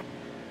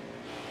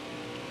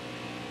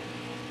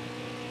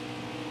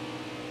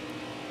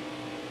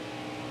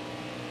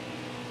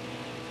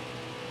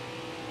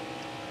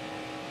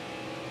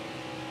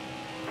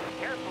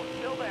 Careful,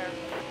 still there.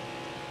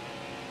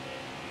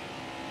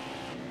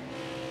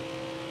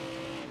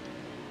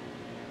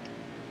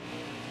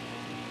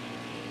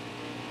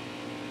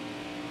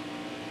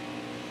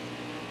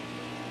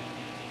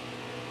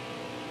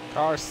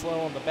 Car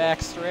slow on the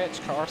back stretch.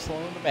 Car slow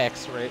on the back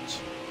stretch.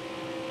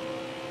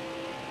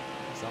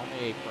 He's on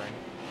the apron.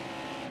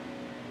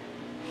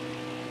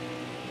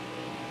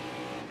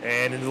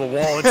 And into the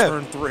wall in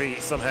turn 3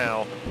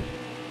 somehow.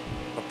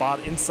 The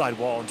bottom inside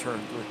wall in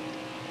turn 3.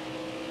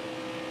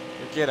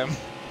 Get him.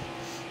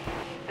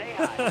 Stay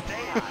high,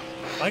 stay high.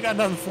 I got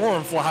nothing for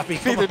him, Floppy.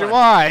 Come Neither do on.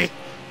 I.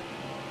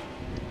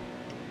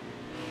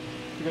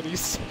 We gotta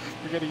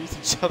use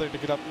each other to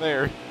get up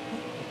there. If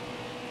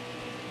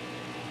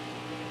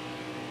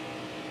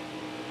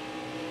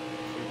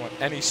we want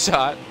any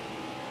shot.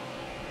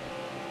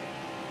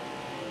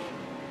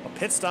 Well,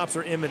 pit stops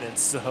are imminent,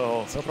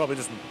 so he'll probably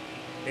just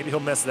maybe he'll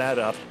mess that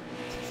up.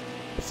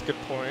 That's a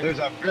good point. There's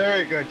a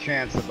very good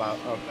chance of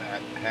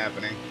that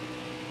happening.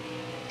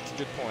 That's a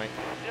good point.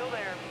 Still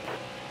there.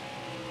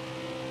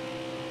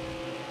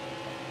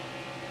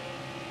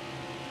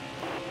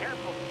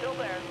 Careful, still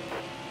there.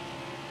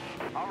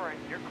 All right,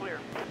 you're clear.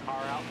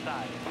 Car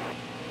outside.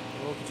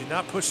 Well, could you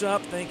not push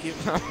up? Thank you.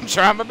 I'm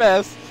trying my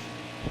best.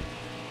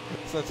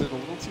 Sent it a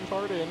little too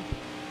hard in.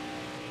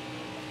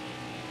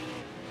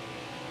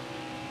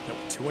 Nope,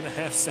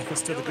 2.5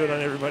 seconds to the good on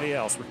everybody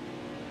else.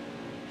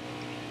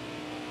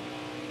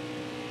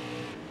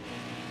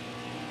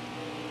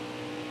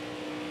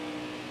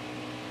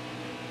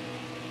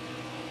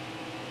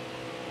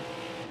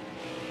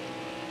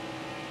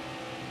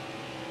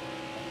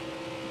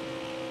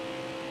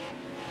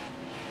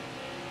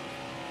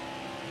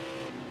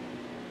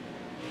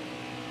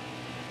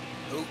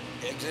 Oop,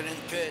 exit in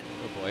pit.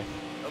 Oh boy.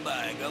 Go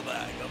by, go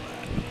by, go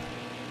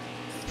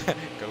by.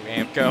 Go,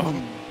 Amp, go.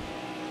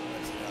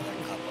 That's another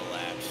couple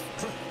laps.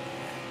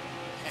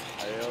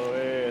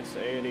 iOS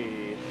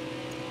 80.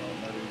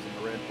 Oh, not using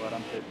the red flag.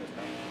 I'm pitting this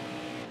time.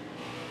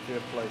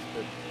 5th place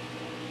pit.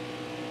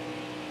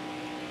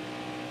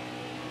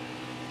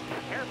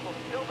 Careful,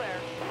 still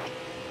there.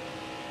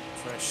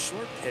 Try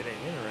short pitting.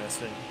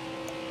 Interesting.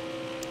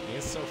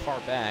 He's so far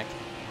back.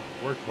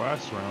 Worked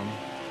last round.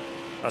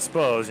 I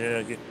suppose, you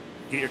know, get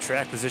your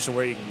track position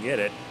where you can get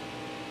it.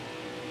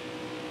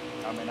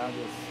 I mean,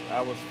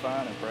 I was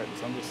fine in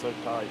practice. I'm just so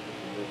tight.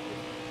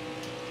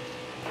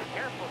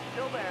 Careful,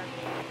 still there.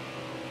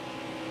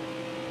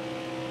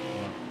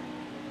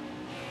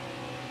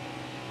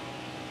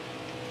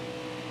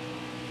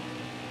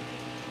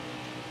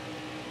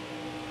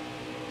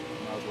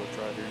 Might as well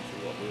try here and see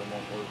what will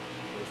won't work.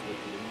 First week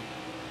of the week.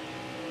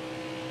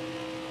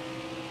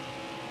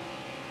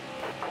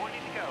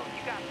 Pointing to go.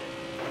 You got this.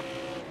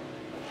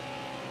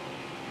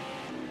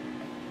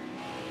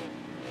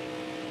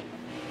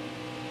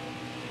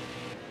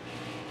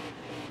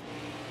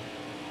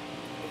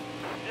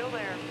 Still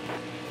there.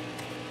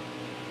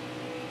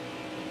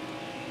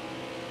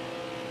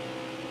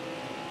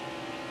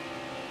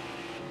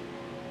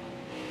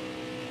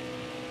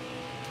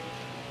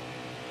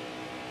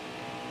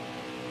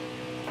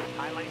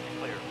 High lanes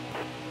clear.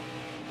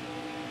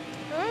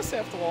 Stay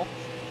off the wall.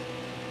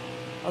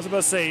 I was about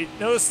to say,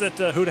 notice that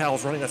Hoot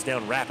Owl's running us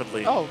down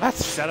rapidly. Oh,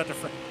 that's... Shout out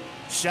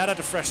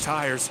to Fresh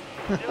Tires.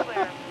 Still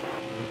there.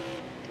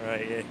 All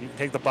right, yeah, you can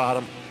take the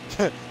bottom.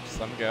 Just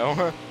let him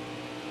go.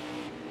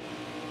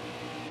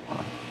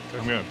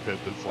 I'm gonna pit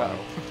this lap.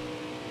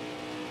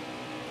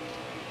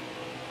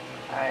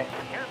 Hi.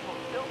 Careful,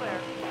 still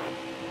there.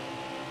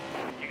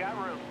 You got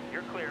room.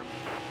 You're clear.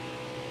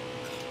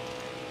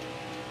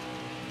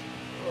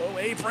 Oh,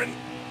 apron.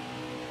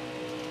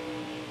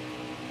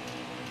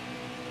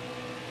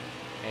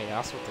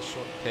 Chaos with the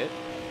short pit.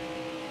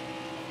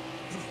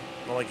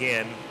 Well,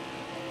 again,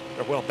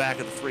 they're well back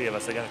of the three of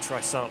us. They got to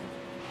try something.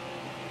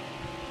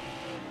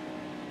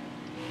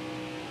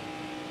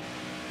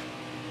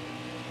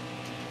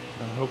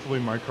 Hopefully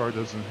my car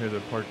doesn't hit a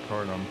parked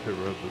car on pit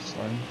road this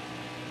time.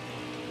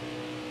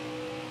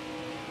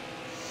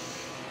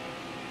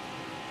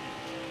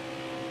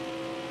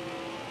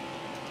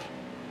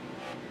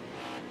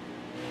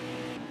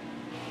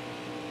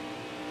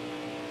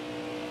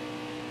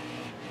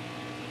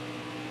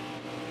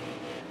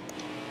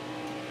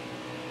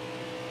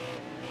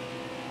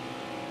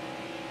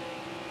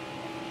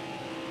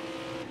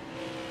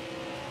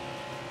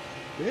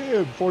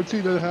 Damn, 14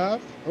 and a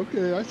half?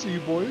 Okay, I see you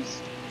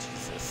boys.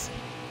 Jesus.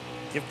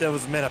 Give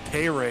those men a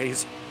pay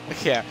raise.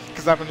 Yeah,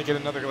 because I'm going to get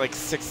another, like,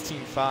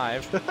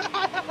 16.5.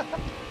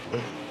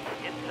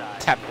 Inside.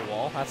 Tap the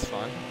wall. That's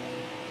fun.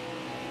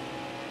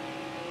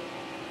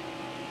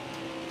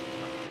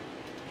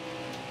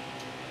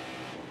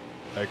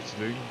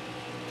 Exiting.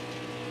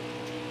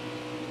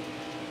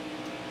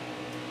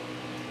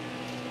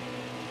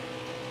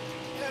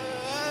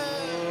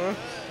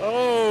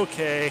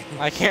 Okay.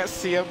 I can't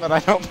see him, but I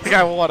don't think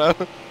I want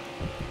to.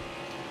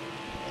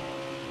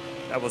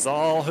 That was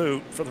all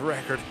Hoot, for the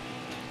record.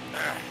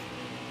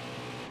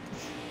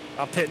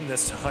 I'm pitting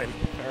this time.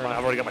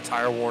 I've already got my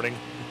tire warning.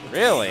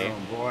 Really?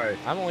 Oh boy.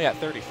 I'm only at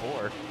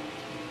 34.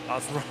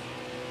 I'll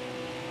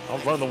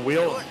run the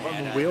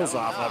wheels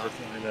off of her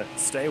trying to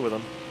stay with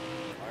them.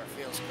 Car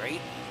feels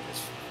great.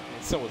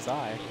 So was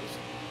I.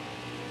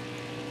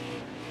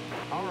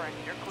 All right,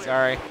 you're clear.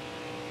 Sorry.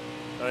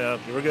 Oh yeah,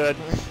 you were good.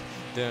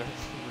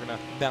 We're going to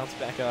bounce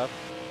back up.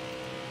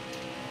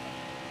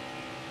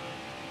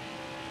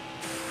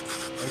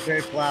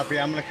 Okay, Floppy,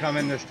 I'm gonna come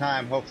in this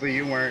time. Hopefully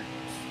you weren't.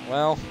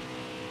 Well,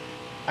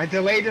 I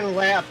delayed a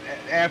lap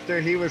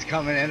after he was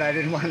coming in. I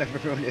didn't want to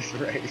ruin his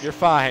race. you're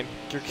fine.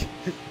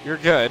 You're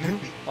good.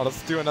 I'll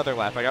just do another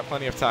lap. I got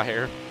plenty of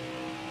tire.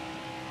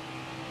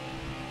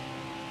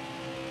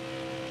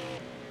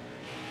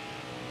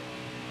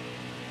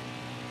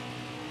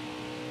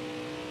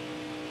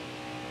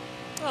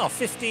 Oh,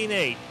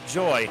 15.8.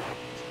 Joy.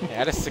 Yeah, I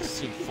had a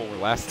 16.4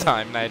 last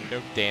time, and I had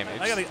no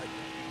damage.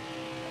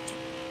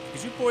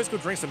 Could you boys go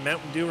drink some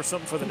Mountain Dew or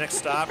something for the next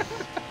stop?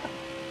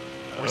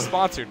 We're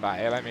sponsored by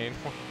it. I mean,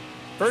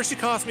 First you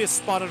cost me a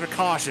spot under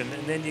caution,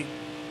 and then you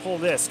pull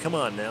this. Come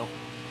on now.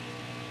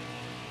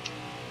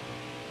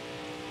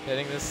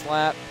 hitting this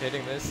lap,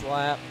 hitting this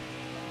lap.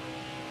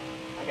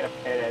 I got a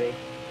pit, Eddie.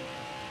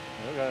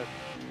 Okay.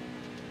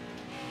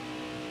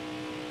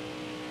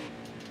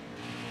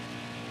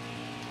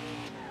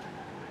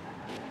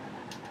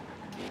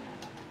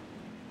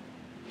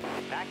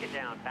 Back it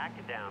down, back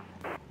it down.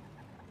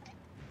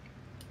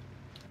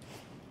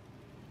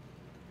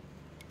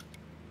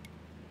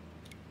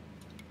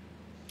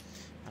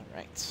 All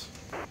right.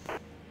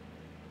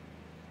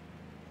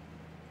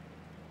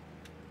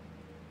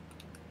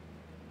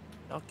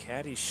 Now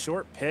Caddy's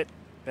short pit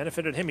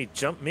benefited him. He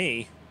jumped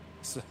me.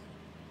 So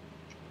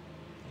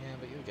Yeah,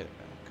 but you'll get it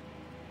back.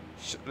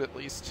 Should at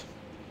least.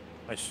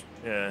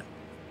 yeah.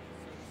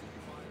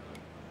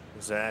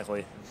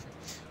 Exactly.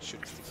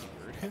 Should use the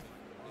keyword.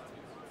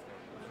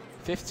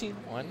 15-1.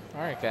 All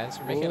right, guys,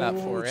 we're making up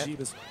for it.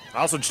 Jeebus.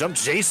 I also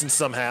jumped Jason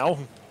somehow.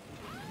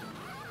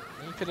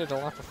 You could have a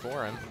lot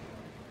before him.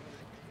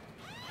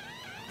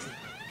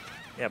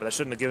 Yeah, but that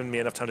shouldn't have given me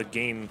enough time to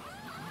gain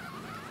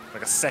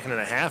like a second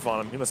and a half on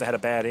him. He must have had a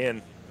bad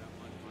in.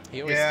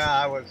 He always,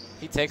 Yeah, I was.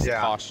 He takes it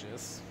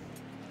cautious.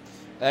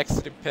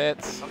 Exited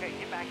pits. Okay,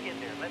 get back in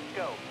there. Let's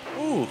go.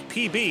 Ooh,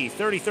 PB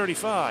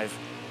 30-35.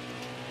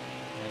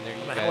 And there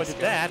you I don't know guys how I did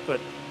go. that, but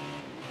You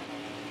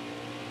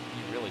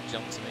really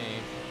jumped to me.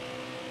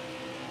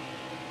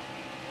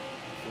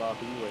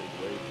 Floppy, you waited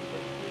way too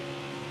late.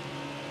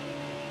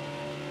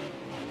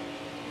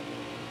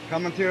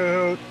 Coming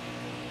to.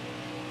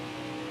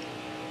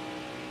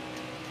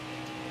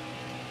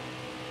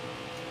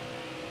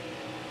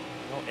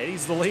 well,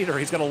 Eddie's the leader.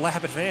 He's got a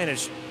lap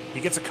advantage. He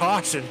gets a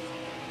caution.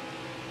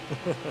 I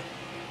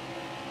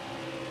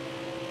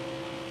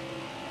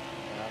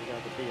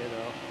got the P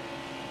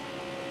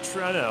though.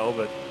 Sure, I know,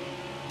 but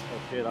Oh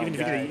shit, I'm even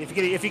gagged.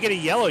 if you get a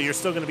yellow, you're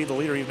still going to be the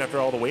leader even after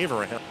all the wave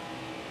around.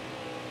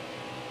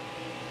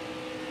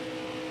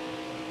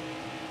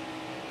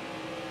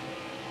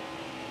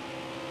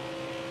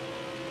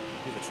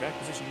 Be the track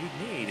position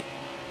you'd need.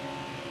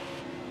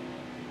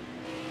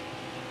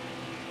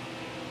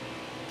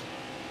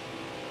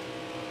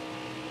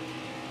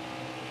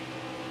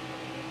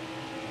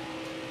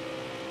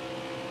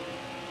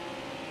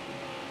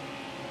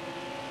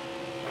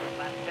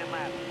 Last 10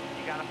 laps.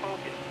 You gotta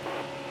focus.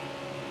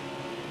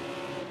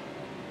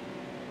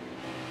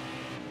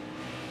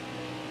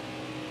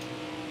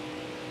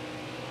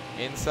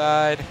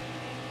 Inside.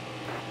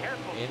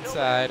 Careful. still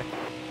Inside. there.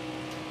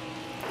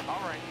 All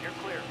right, you're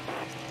clear.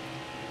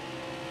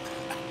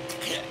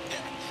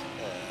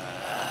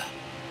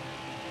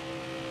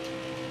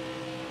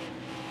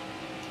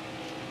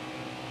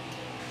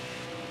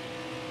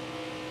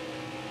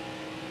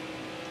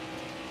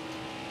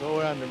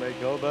 Go under me,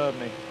 go above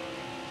me.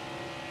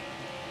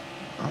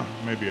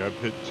 Maybe I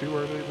hit too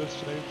early this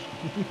stage.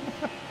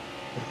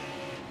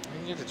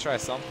 You need to try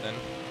something.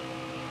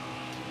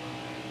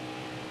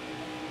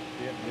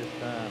 Shit, this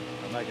time.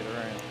 I'll make it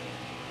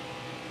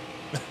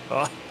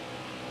around.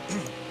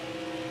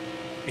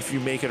 If you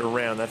make it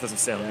around, that doesn't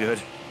sound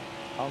good.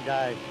 On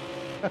guys.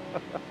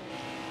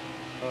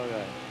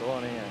 Okay,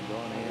 going in,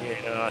 going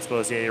in. Yeah, I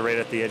suppose, yeah, you're right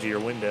at the edge of your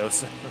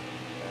windows.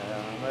 Yeah,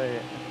 I made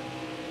it.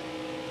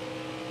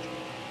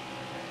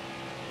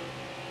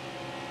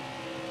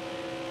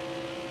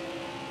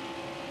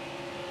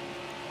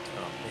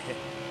 Oh, man.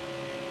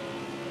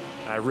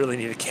 I really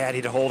need a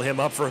caddy to hold him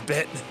up for a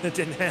bit. It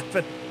didn't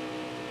happen.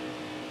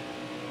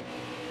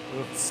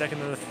 Ooh,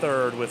 second and a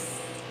third with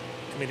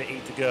coming to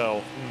 8 to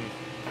go.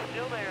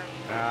 Still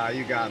there.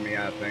 You got me,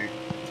 I think.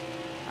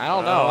 I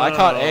don't know. I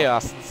caught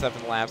Aos in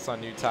 7 laps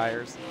on new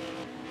tires.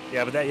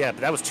 Yeah, but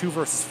that was 2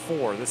 versus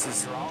 4. This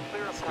is You're all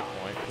clear up That's a top.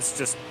 good point. this is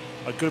just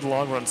a good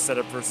long run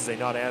setup versus a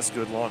not as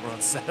good long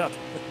run setup.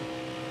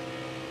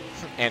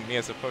 And me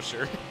as a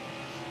pusher.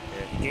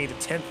 Yeah, he gained a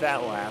 10th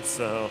that lap,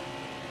 so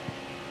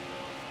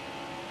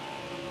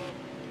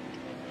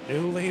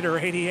new leader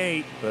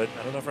 88, but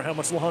I don't know for how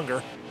much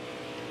longer.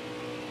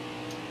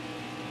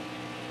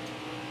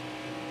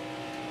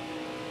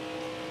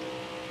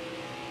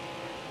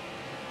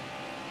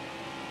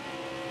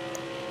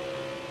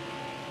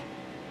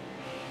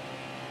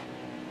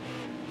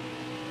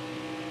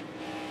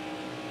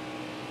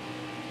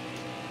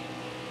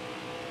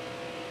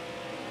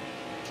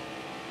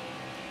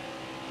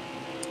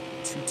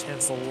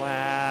 Two-tenths a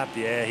lap.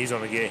 Yeah, he's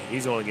gonna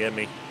get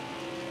me.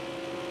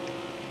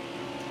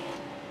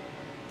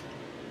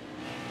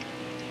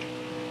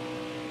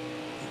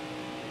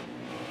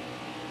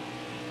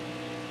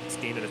 He's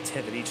gaining a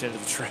 10th at each end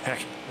of the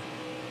track.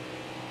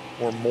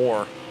 Or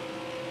more.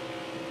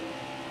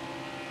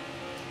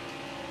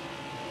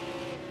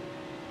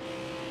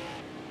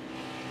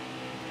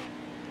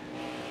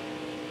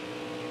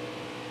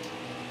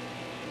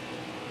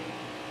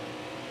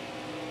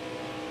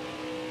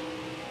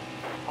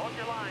 Hold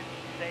your line.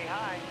 Stay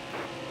high.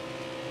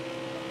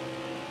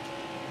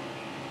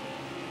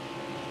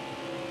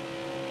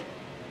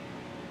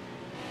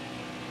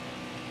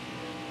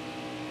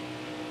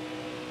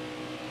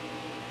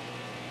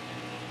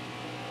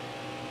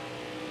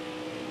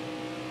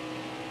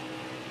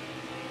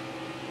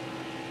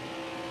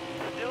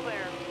 Still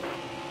there.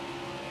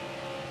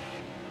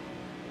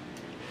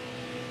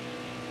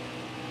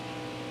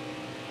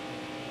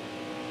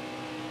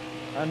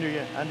 Under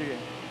you, under you.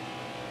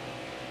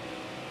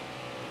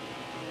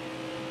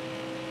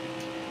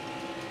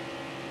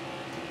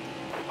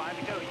 Five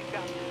to go. You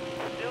got it.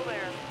 Still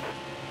there.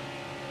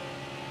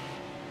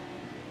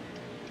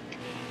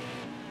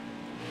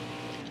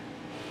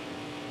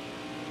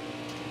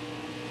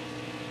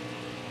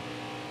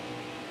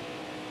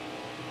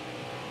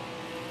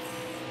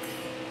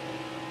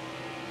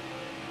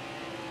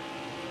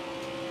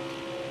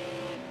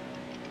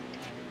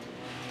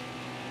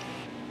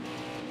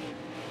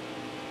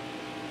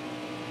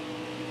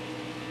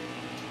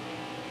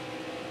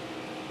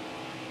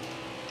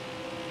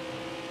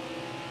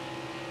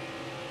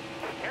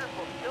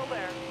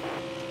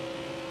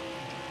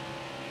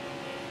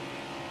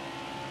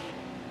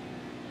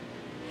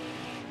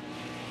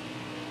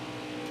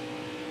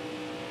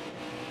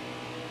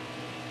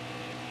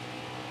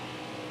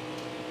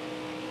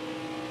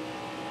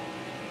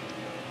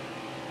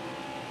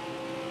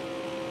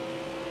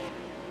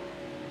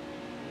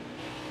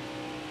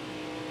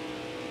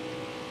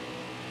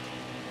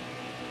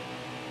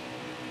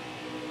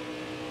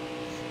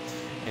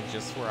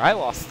 just where I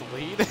lost the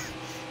lead.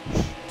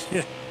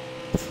 Yeah.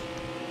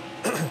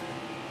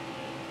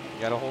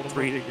 You gotta hold him.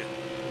 3 to go.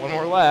 One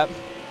more lap.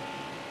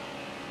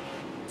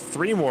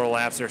 3 more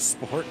laps there,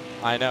 sport.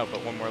 I know,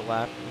 but one more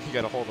lap. You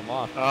gotta hold him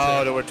off.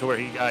 Oh, to where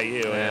he got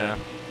you. Yeah.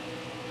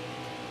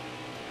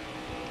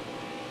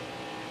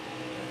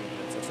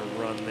 That's a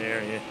run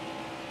there. Yeah.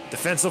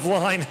 Defensive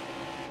line.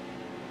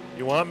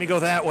 You want me to go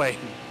that way?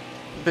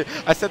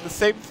 I said the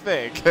same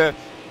thing. He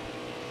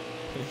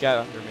got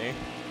under me.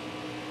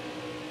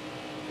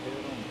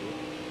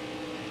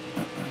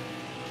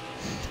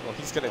 Well,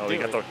 he's gonna do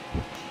it.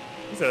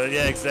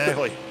 Yeah,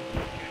 exactly.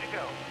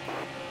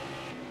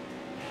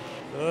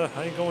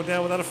 I ain't going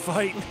down without a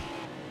fight.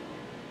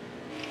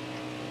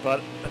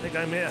 But I think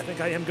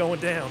I am going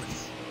down.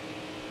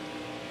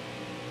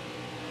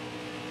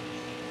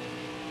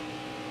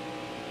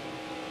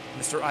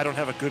 Mr. I don't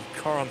have a good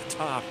car on the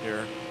top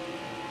here.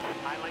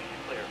 High lanes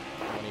are clear.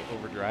 When he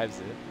overdrives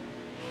it.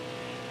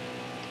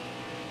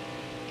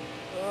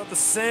 The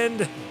send.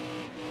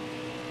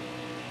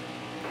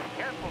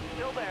 Careful,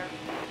 still there.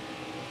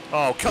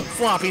 Oh, cut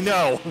floppy,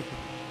 no.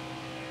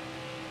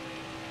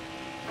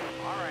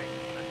 All right.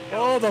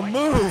 Oh, the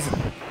move.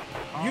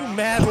 You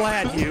mad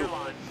lad, you.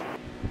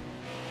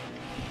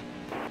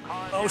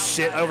 Oh,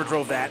 shit, I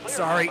overdrove that.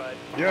 Sorry.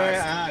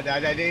 Yeah, I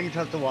didn't even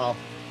touch the wall.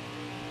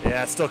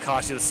 Yeah, it still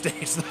cost you the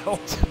stage, though.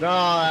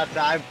 No,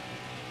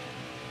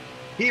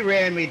 he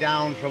ran me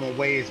down from a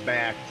ways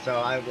back, so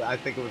I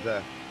think it was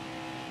a...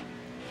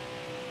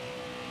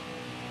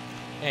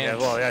 And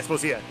yeah, well, yeah, I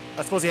suppose he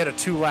had a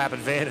 2-lap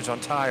advantage on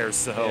tires,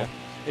 so.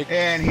 Yeah.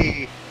 And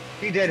he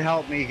did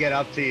help me get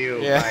up to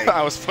you. Yeah, by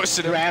I was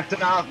pushing him.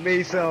 drafting off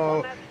me,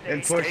 so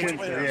and pushing. Stage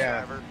winner,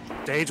 Yeah.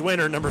 Stage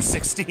winner, number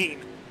 16.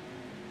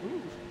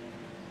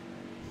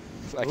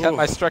 I kept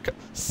my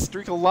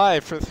streak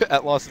alive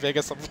at Las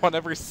Vegas. I've won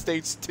every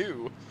stage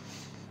 2.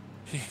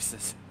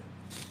 Jesus.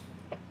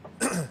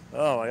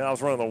 Oh my God, I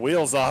was running the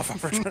wheels off. I'm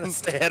trying to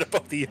stay ahead of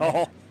both of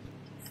y'all.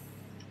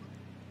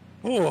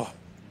 Ooh.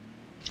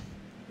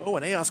 Oh,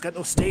 and Aos got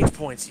no stage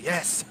points.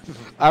 Yes.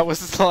 I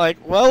was like,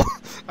 well,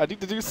 I need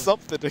to do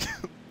something.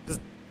 Just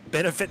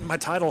benefiting my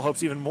title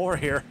hopes even more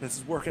here. This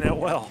is working out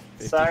well.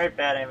 Sorry,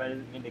 Bad Aim. I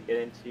didn't mean to get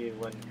into you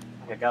when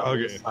I got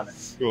Okay, loose on it.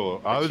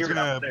 cool. I was You're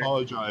gonna up there.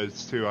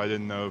 apologize too. I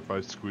didn't know if I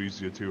squeezed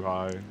you too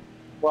high.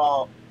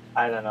 Well,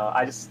 I don't know.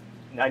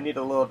 I need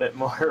a little bit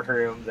more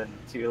room than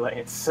 2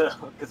 lanes, so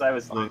because I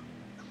was like,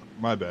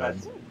 My bad.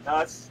 no,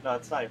 it's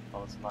not your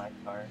fault. It's my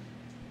car.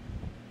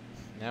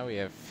 Now we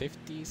have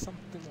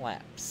 50-something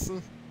laps.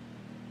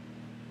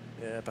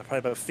 Yeah, but probably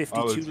about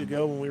 52 to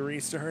go when we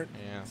restart.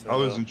 Yeah. I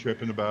wasn't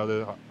tripping about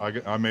it.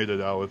 I made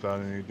it out without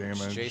any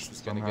damage.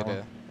 Jason's gonna somehow.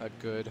 get a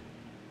good.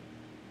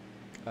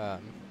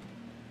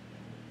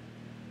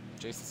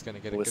 Jason's gonna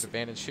get a good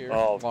advantage here.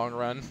 Oh. Long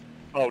run.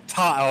 Oh,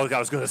 Ty. Oh, I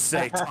was going to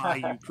say, Ty,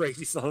 you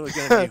crazy son of a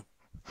gun.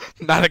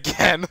 Not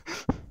again.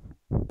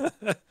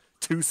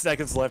 2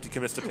 seconds left. You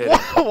commits to pit.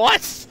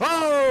 What?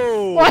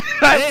 Oh! What?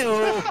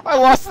 Hey-o. I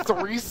lost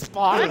 3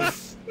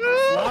 spots.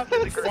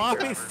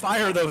 Floppy,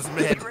 fire those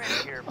men.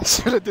 I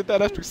should have did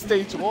that after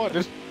stage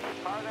 1.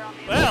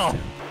 Well,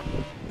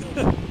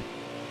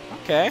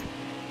 Okay.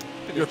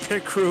 your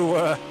pit crew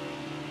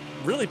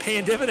really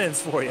paying dividends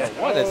for you.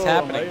 What is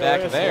happening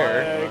back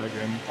there?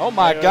 Dragon. Oh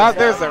my God!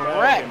 There's a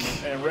wreck.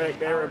 And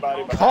wrecked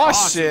everybody.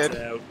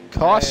 Caution!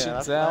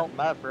 Caution's Yeah, out. that's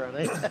my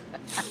brownie.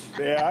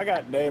 Yeah, I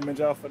got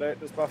damage off of that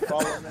just by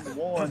following into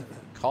one.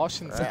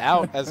 Caution's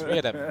out as we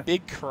had a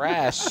big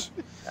crash.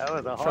 That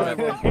was a From hard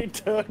a- one. He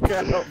took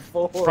out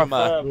 4 From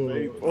a- or 5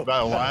 people. That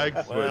lag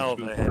switch Well,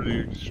 was man. pretty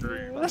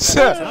extreme. I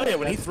tell you,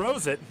 when he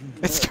throws it,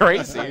 It's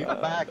crazy.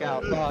 Back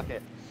out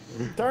pocket.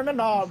 Turn the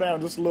knob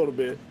down just a little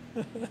bit.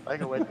 I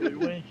can wait through the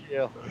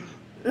windshield.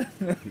 Yeah,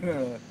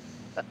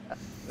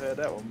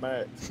 that was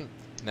max.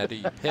 Now do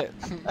you pit?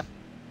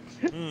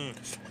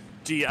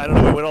 gee, I don't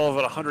know. We went all of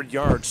it 100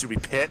 yards. Should we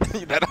pit?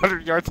 That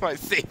 100 yards might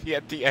save you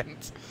at the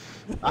end.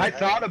 I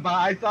thought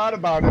about it,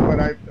 but I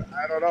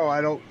don't know.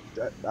 I don't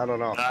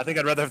know. I think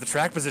I'd rather have the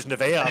track position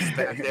of Aos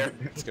back there.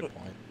 That's a good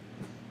point.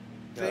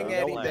 Thing,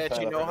 Eddie, that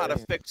you know how to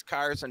fix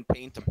cars and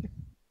paint them.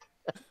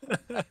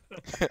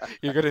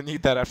 You're gonna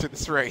need that after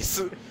this race.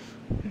 I'm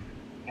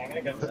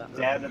gonna go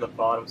down to the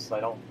bottom so I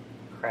don't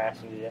crash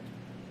into you.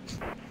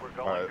 We're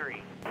going Alright.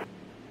 green.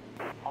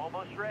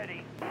 Almost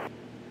ready.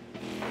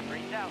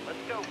 Green's out. Let's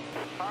go.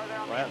 Car there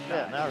on the Right,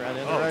 yeah, inside. now right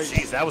in the Oh, race.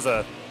 jeez, that was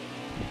a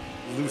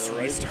loose The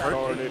race car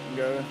restart. didn't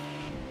go.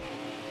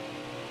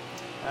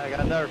 I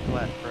got another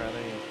flat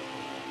brownie.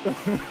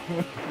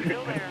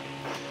 Still there.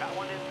 Got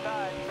one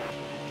inside.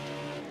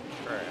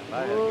 Crap, I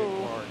had a good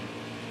morning.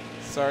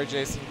 Sorry,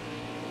 Jason.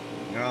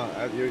 No,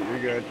 you're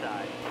good.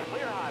 Inside.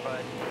 Clear high,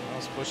 bud. I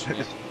was pushing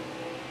you.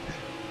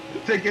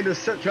 Thinking to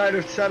try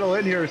to settle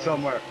in here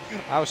somewhere.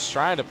 I was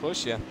trying to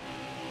push you.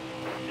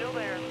 Still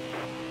there.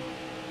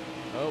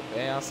 Oh,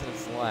 Aos and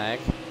its lag.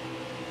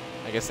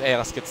 I guess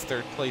Aos gets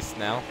 3rd place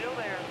now. Still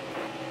there.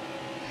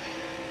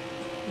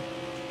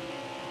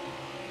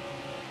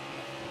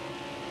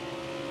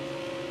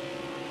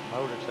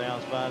 Motor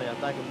sounds funny. I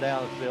think I'm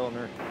down a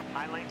cylinder.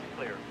 High lane's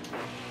clear.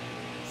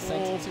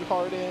 Sinking too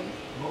hard in.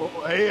 Oh,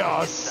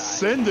 Chaos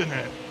sending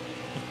it.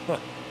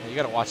 You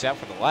gotta watch out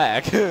for the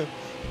lag.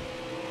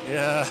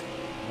 Yeah.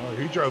 Oh,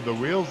 he drove the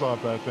wheels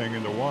off that thing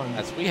into one.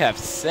 As we have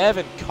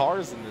 7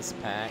 cars in this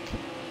pack.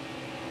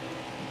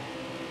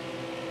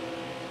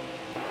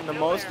 The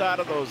most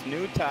out of those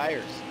new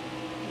tires.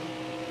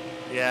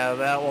 Yeah,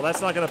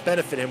 that's not going to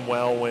benefit him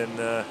well when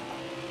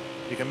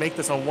you can make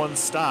this on one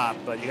stop,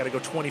 but you got to go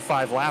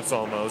 25 laps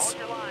almost.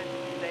 Hold your line.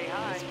 Stay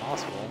high. It's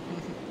possible.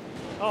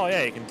 Oh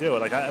yeah, you can do it.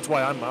 Like that's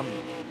why I'm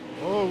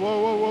Whoa,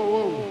 whoa, whoa, whoa,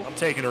 whoa. I'm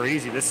taking her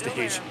easy this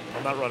stage.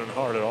 I'm not running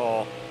hard at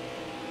all.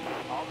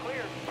 All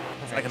clear.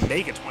 I can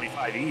make it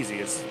 25 easy. I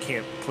just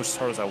can't push as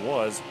hard as I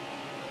was.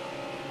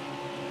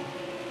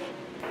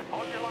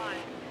 Hold your line.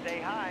 Stay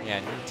high.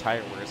 Yeah, your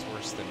tire wear is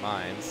worse than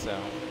mine, so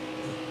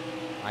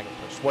I can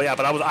push. Well, yeah,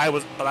 but I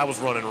was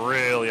running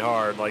really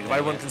hard. Like if I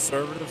run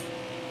conservative,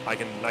 I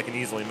can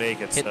easily make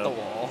it. Hit so. the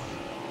wall.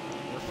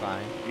 We're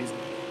fine.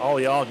 All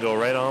y'all go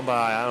right on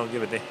by. I don't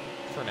give a damn.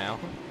 For now.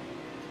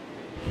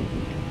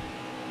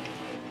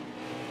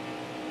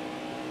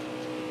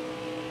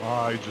 Oh,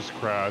 I just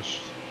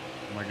crashed.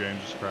 My game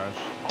just crashed.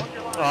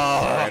 Oh,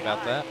 sorry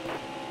about that.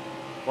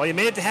 Well, you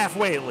made it to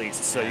halfway at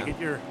least, so Yeah.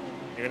 you're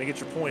gonna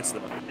get your points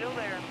though. Still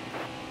there.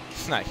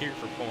 He's not here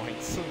for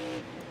points.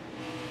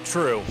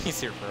 True. He's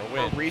here for a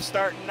win. We're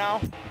restarting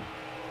now?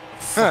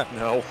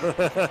 No.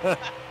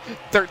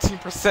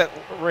 13%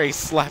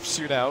 race lap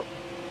shootout.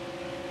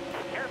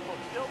 Careful.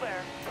 Still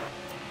there.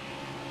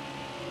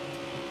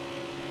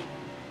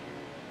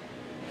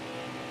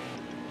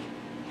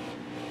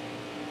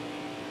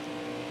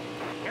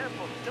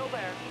 Careful. Still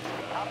there.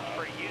 Stop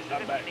for use it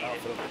I'm if back you need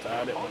off it. of the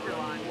tide. It Hold your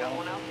line. Got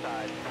one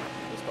outside.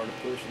 Just started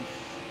pushing.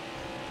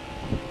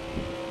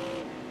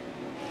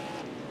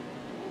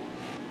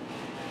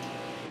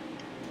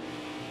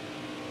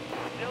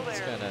 Still It's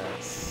there.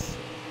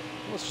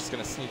 was just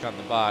gonna sneak on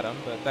the bottom,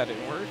 but that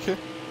didn't work.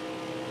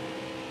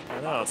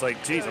 I know. It's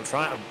like, geez,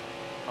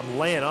 I'm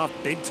laying off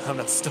big time.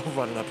 I'm still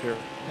running up here.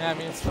 Yeah, I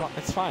mean it's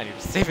fine. You're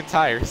just saving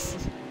tires.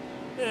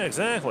 Yeah,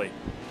 exactly.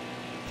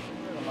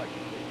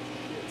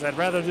 'Cause I'd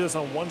rather do this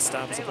on one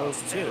stop as opposed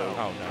to two.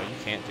 Oh no, you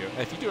can't do it.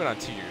 If you do it on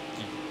 2,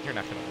 you're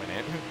not gonna win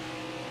it.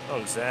 Oh,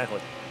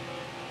 exactly.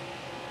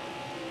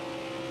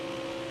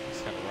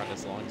 Just gotta run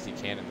as long as you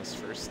can in this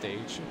first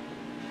stage.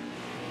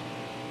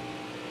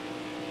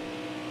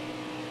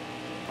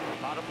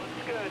 Bottom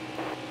looks good.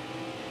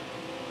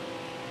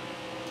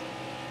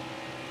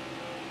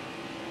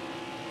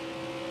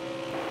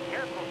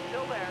 Careful.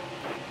 Still there.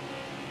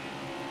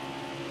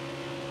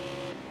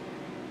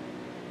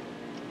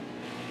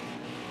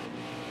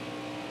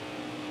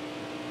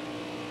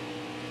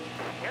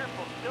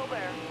 Careful. Still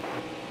there.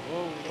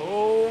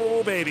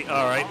 Oh, baby.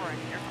 All right. All right.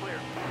 You're clear.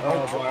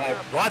 Oh, boy.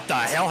 What the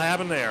hell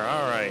happened there?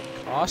 All right.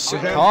 Caution,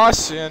 Okay.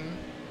 caution!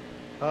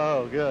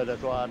 Oh, good.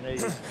 That's what I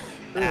need.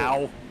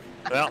 Ow.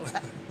 Well,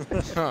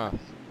 Huh.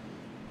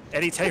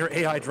 Eddie Taylor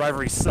AI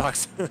driver, he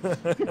sucks.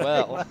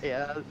 Well,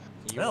 yeah.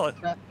 Well,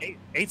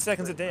 8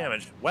 seconds of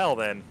damage. Well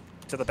then,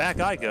 to the back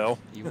I go.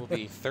 you will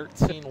be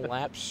 13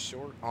 laps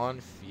short on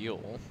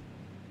fuel.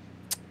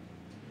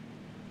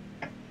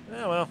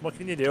 Yeah, well, what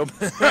can you do?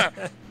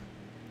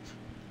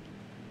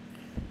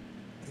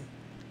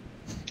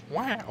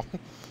 Wow.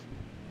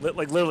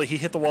 Like literally, he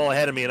hit the wall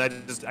ahead of me, and I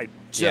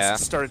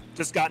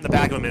just got in the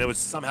back of him, and it was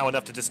somehow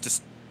enough to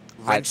just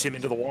wrench him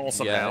into the wall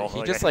somehow.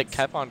 Yeah, he just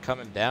kept on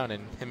coming down,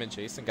 and him and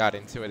Jason got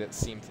into it. It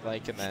seemed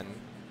like, and then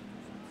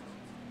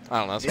I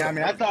don't know. Yeah, I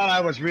mean, I thought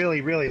I was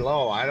really, really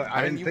low. I mean,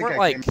 didn't you think weren't I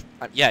like,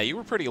 came... yeah, you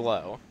were pretty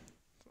low.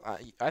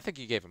 I think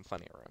you gave him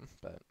plenty of room,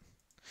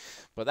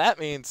 but that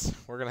means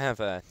we're gonna have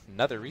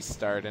another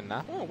restart, and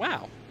oh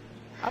wow,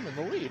 I'm in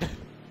the lead.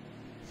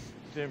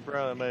 It's in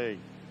front of me.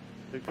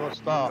 Who's gonna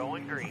stop?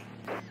 Going green.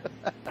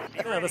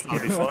 Yeah, this will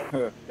be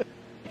fun.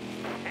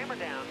 Hammer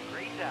down.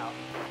 Grease out.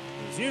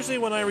 It's usually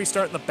when I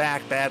restart in the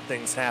back, bad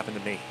things happen to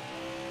me.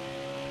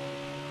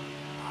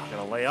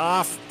 Gotta lay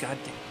off. God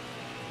damn.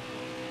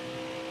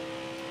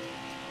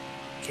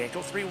 Can't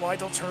go 3 wide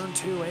till turn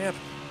 2, amp.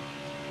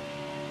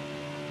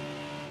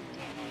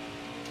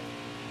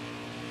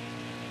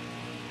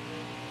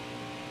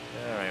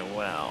 Alright,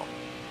 well.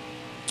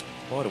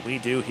 What do we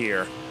do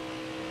here?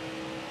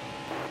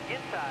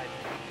 Inside.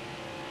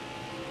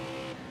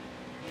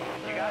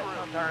 You got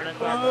room. Turning.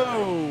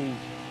 Oh!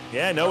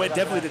 Yeah, no, it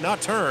definitely did not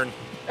turn.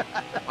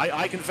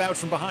 I can vouch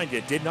from behind you.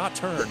 It did not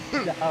turn.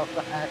 No,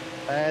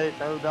 I had it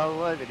towed all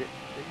the way, but it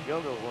didn't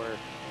go nowhere.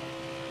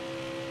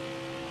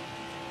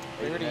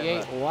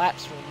 38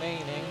 laps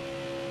remaining.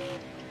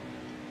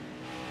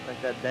 I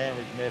think that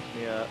damage messed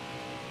me up.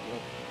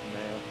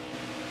 No.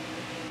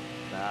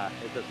 Nah,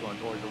 it's just going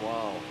towards the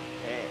wall.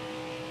 Hey,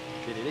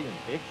 did it even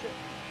fix it?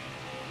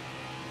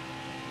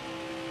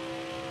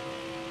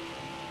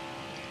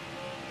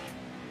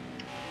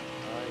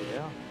 Oh,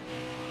 yeah.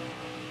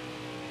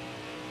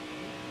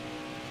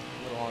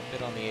 A little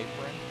bit on the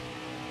apron.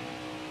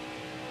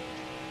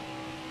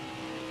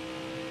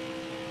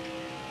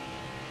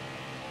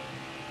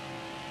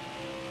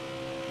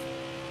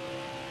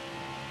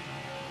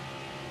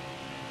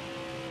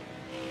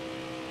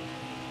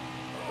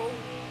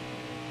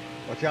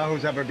 Watch out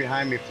who's ever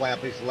behind me.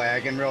 Flappy's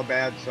lagging real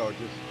bad, so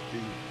just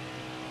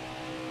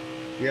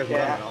he hasn't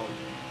done it all.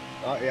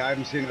 Yeah, I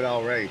haven't seen it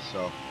all race,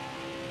 so.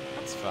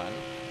 That's fun.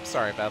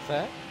 Sorry about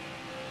that.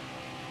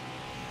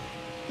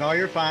 No,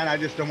 you're fine. I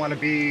just don't want to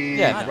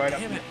be right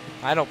up.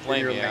 I don't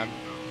blame you.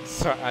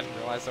 Sorry, I didn't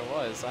realize I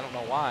was. I don't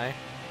know why.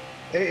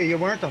 Hey, you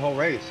weren't the whole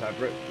race.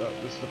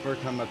 This is the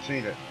first time I've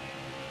seen it.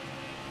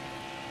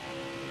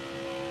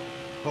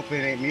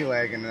 Hopefully it ain't me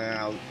lagging, and then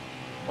I'll.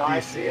 No,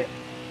 I see it.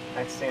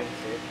 I stand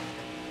to see it.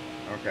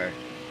 Okay.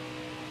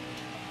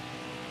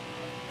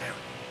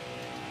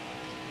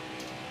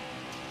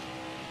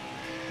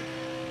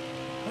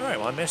 All right,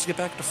 well, I managed to get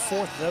back to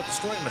 4th without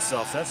destroying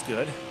myself. That's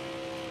good.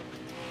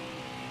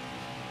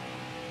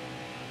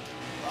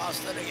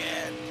 Lost it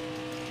again.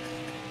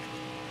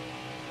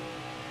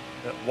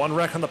 That one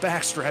wreck on the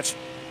backstretch.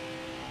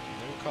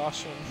 No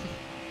caution.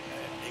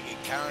 You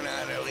can count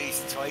on at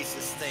least twice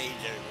the stage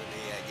over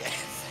me, I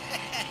guess.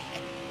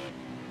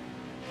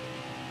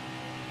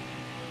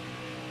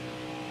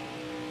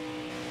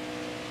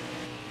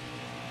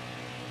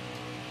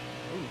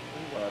 Ooh,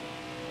 did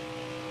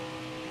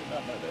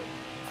not know that.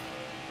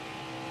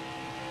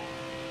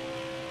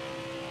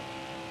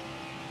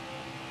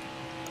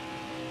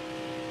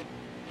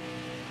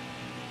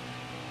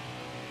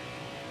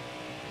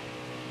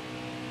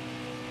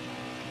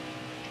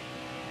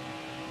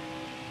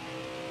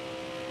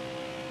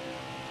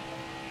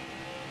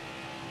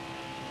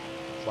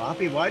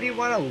 Floppy, why do you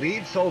want to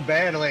lead so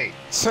badly?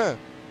 I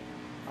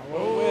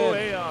want to win.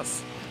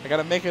 Chaos. I got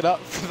to make it up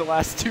for the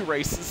last 2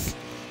 races.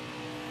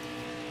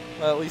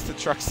 Well, at least the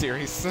truck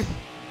series.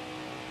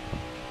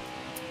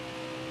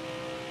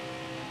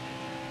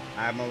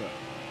 I'm a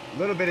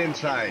little bit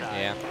inside.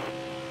 Yeah.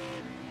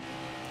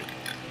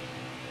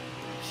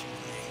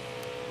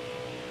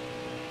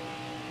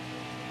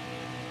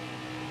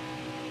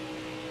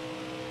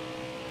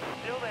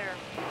 Still there.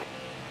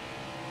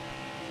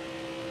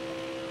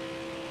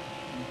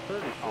 I'm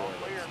pretty sure All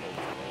that's clear.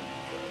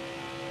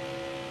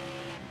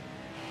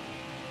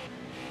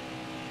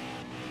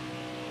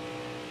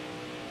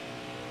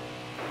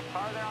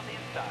 Car there on the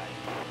inside.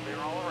 Clear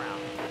all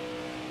around.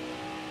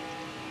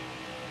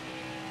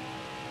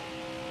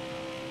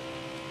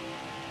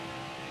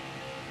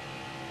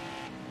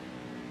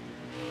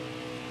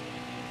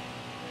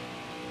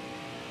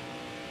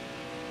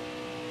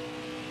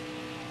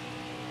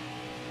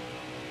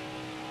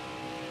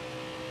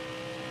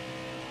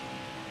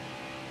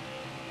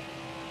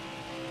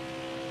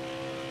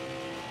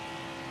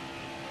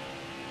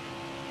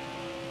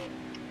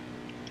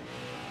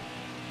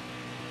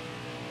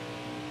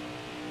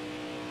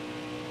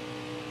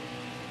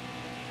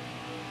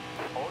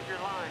 Hold your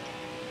line.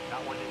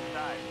 Got one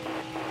inside.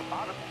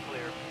 Bottom's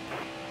clear.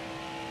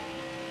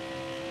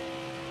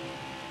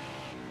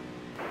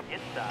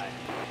 Inside.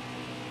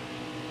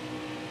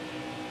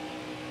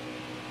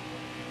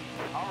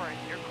 All right,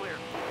 you're clear.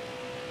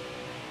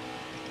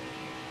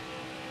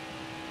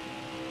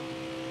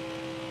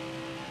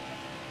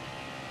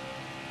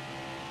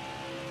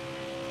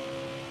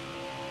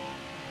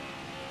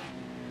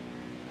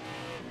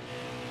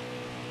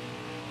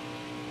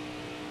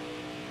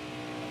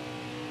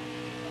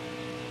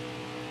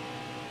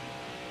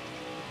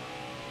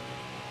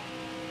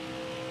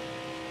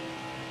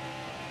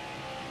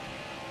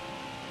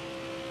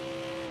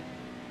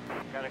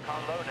 Got a car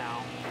low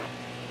now.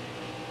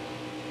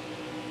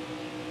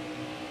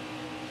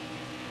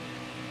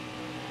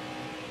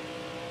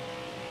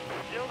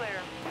 Still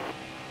there.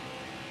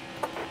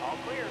 All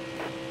clear.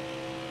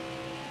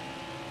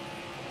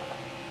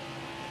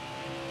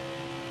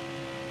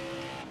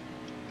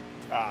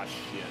 Ah,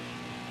 shit.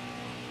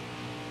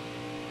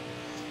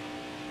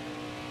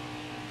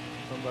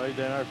 Somebody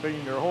down there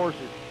feeding their horses.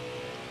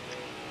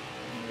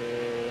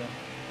 Yeah.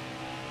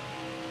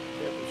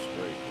 That was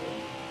straight, though.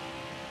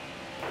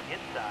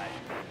 Inside.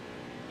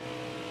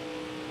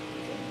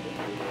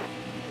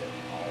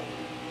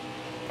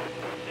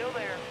 Still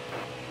there.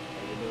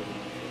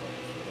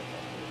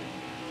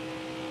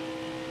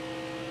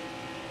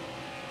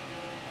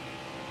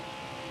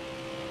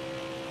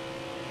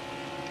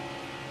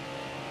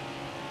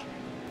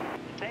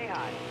 Stay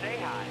high, stay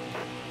high.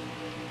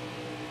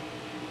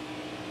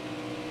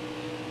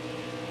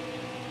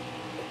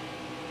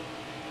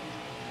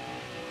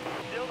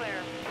 Still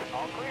there.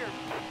 All clear.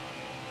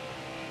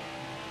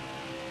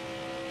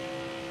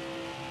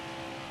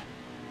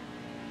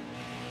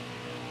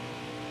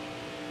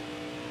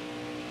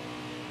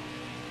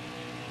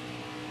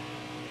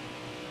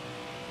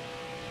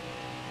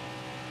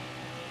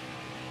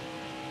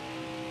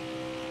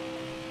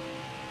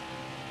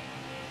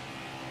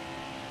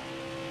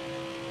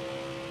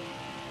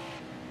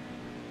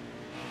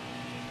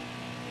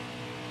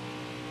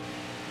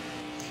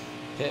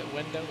 Pit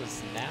window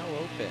is now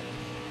open.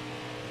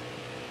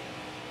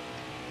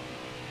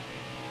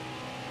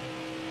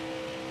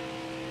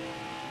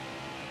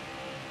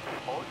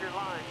 Hold your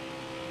line.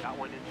 Got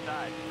one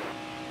inside.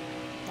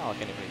 Not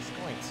like anybody's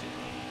going to,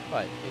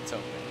 but it's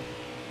open.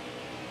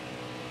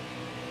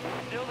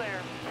 Still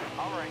there.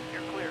 All right,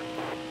 you're clear.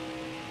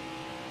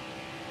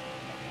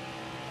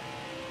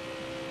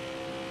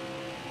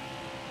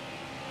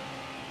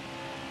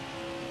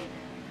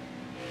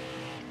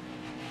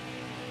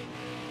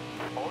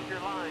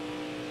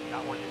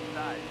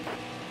 outside.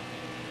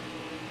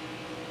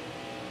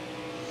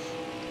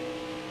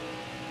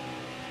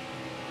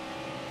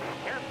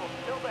 Careful,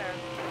 still there.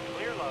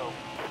 Clear low.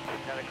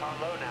 Got a car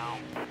low now.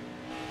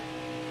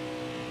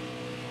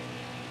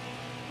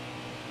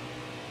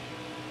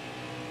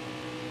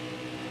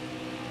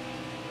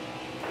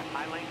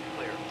 High lane's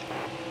clear.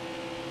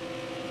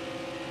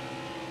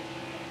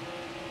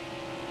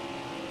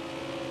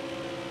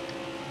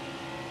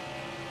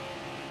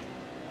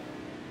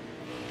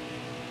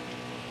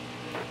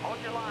 Hold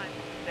your line.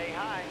 Stay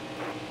high.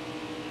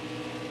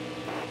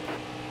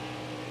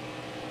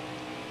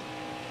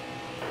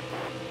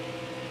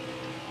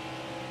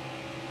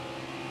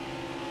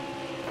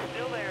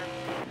 Still there.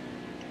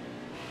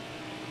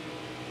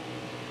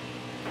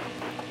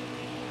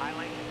 High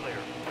lane's clear.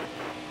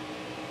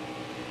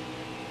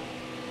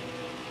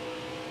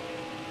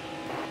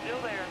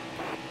 Still there.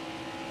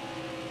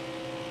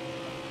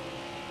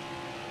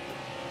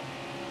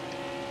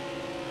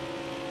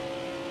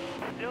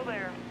 Still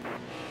there.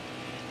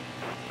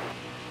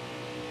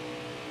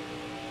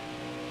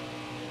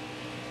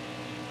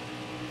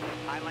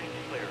 High lane's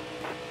clear.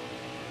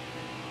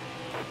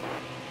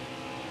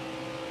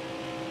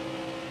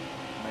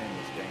 Man,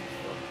 this game's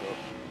fucked up.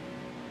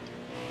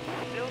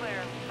 Still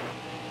there.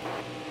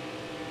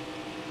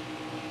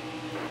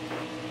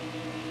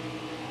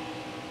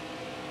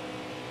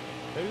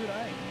 Dude,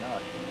 I ain't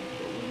knocking you,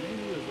 but when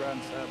you was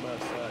riding side by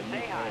side, you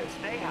Stay high, passed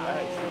stay me. high.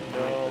 I actually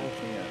made the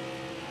 10.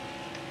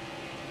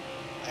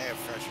 I have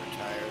fresher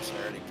tires. I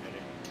already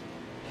pitted.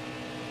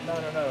 No,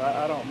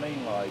 I don't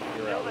mean like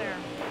you're Still out there.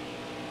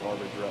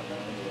 garbage right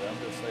now anyway. I'm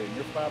just saying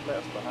you're 5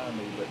 laps behind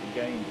me, but the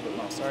game put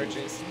my Sorry,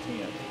 position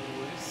Jason.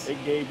 10.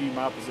 It gave you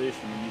my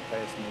position and you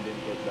passed me and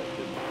didn't get back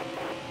to me.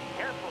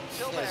 Careful,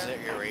 still Says there.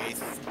 that you're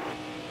 8th.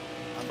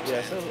 I'm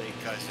Yeah, 10th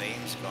because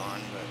Aim's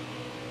gone, but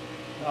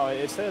No,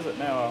 it says it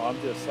now. I'm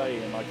just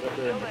saying, like up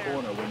there in the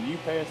Still there. corner, when you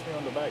passed me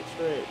on the back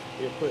stretch,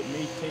 it put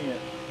me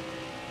 10th,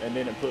 and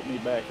then it put me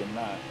back in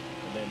 9th.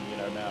 And then, you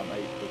know, now I'm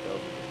 8th because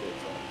of the pit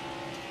stop.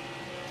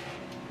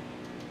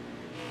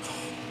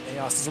 Hey,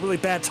 Austin, it's a really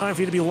bad time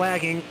for you to be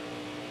lagging.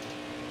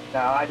 No,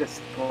 I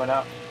just went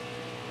up.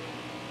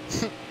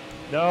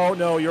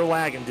 No, you're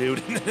lagging,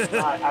 dude.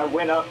 I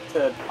went up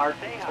to arc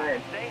Stay the high,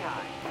 turn. stay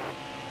high.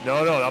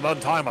 No, I'm not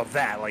talking about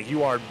that. Like,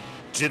 you are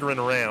jittering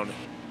around.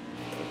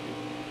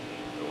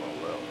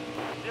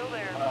 Still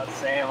there.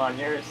 Sam on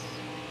yours.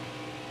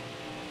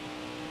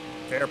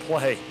 Fair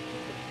play.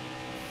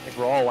 I think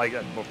we're all like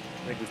that. I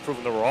think we've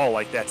proven that we're all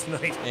like that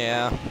tonight.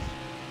 Yeah.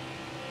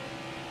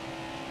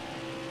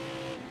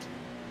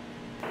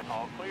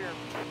 All clear.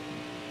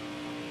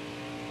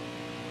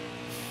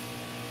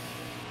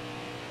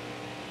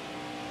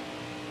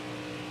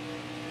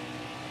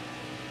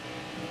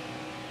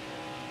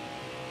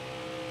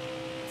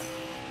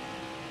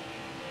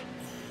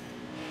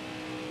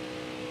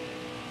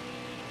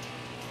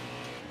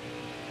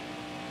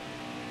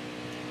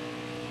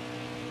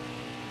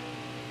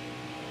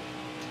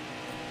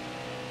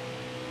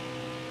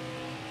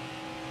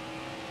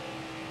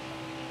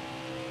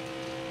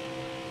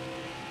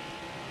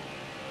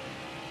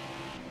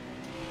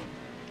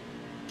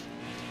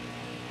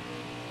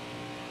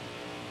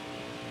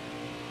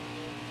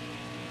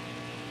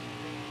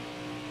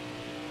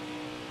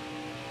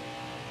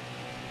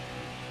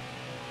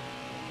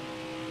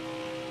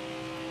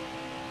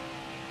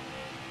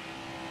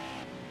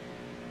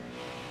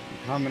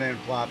 Coming in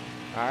flop.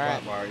 All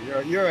right. Bar.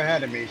 You're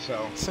ahead of me,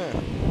 so.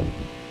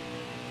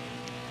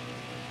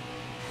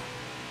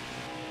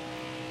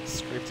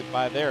 Scraped it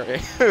by there,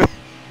 eh?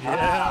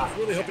 Yeah, I was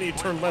really hoping he'd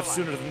turn left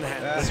sooner than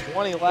that.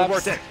 20 It laps.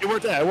 worked out. It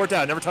worked out. It worked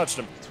out. I never touched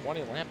him.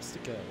 20 laps to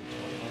go.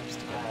 20 laps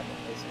to go.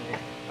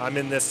 I'm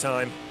in this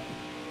time.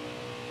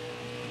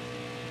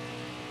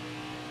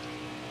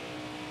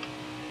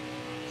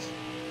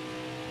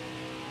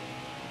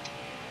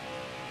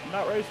 I'm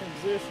not racing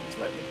positions.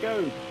 Let me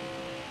go.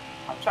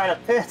 I'm trying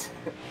to pit.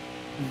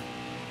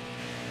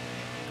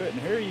 Couldn't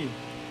hear you.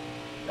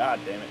 God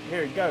damn it.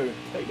 Here you go.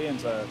 Take the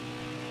inside.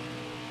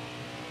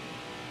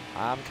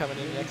 I'm coming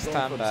in next Going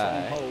time for the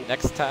same by. hole.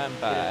 Next time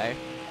by.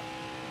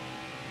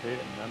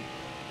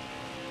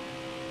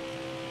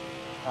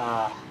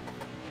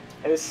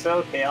 It was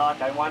so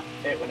chaotic. I wanted to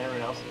pit when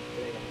everyone else was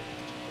pitting.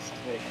 There's so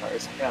many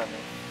cars around me.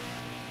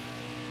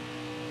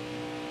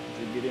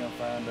 Did you get in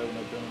fine, though, no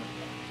penalty?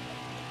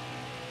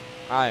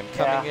 I'm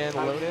coming Yeah, in,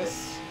 I'm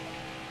Lotus.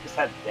 Just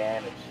had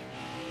damage.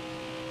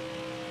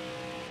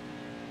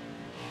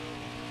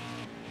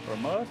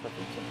 From us, I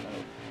think something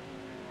else.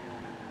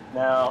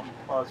 No,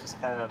 well, it's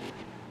just kind of,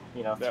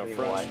 you know, That three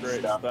front wide stretch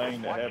stuff.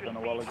 thing that happened a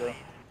while ago.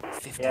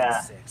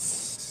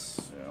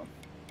 15-6. Yeah.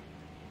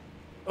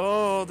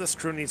 Oh, this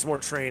crew needs more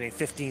training.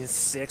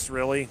 15-6,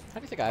 really? How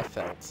do you think I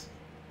felt?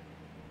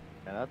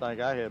 And I think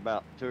I hit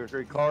about 2 or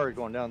 3 cars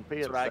going down the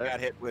pit. That's what I got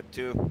hit with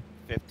too.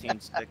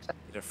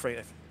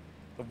 15-6.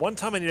 The one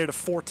time I needed a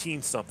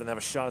 14-something to have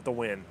a shot at the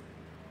win.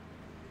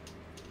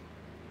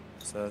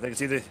 So I think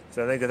it's either.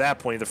 So I think at that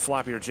point either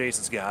Floppy or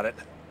Jason's got it.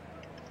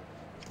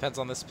 Depends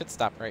on this pit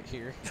stop right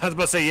here. I was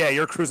about to say, yeah,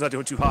 your crew's not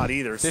doing too hot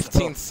either.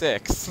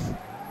 15.6.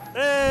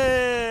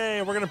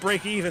 Hey, we're gonna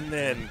break even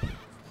then.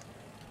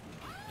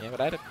 Yeah,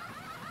 but I had a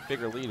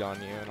bigger lead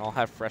on you, and I'll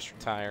have fresher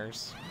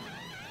tires.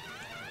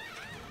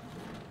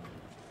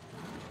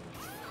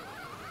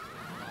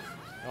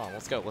 Oh,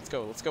 let's go,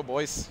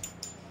 boys.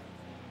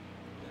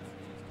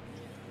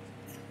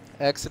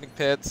 Exiting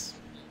pits.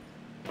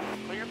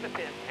 Clear the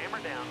pit.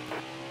 Hammer down.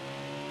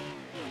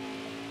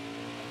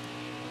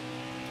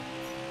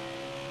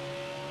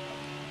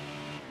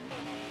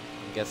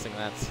 I'm guessing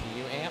that's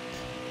you, Amp?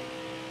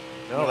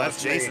 No,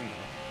 that's Jason.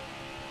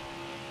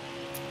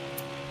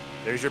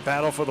 There's your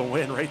battle for the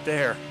win right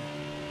there.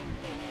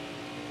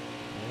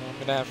 Well, I'm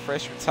gonna have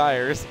fresher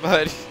tires,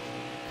 but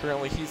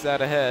currently he's out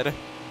ahead.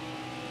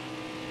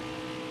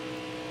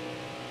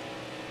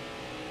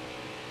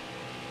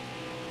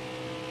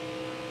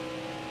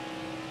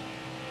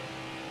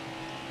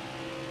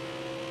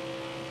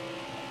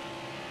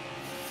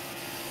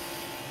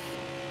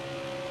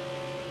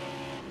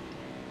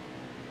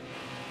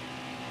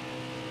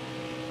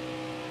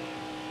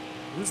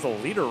 Who's the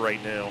leader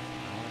right now?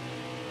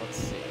 Let's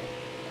see.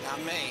 Not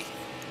me.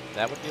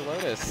 That would be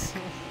Lotus.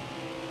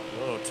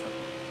 Oh,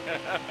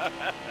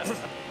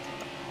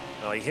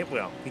 no, he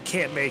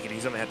can't make it.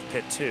 He's gonna have to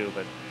pit too,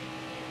 but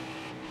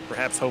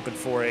perhaps hoping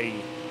for a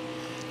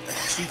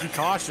cheeky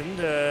caution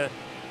to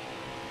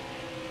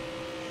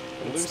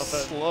loose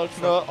slug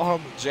nut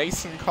on the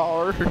Jason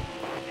car.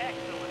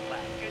 Excellent lap.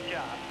 Good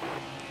job.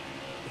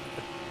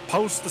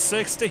 Post the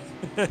 60.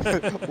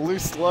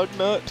 Loose slug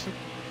nut.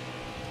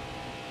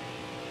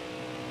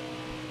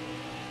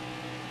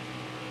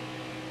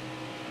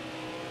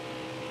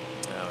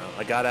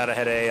 I got out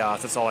ahead of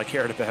AOS. That's all I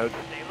cared about.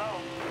 Stay low.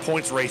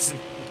 Points racing.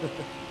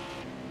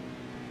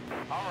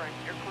 All right,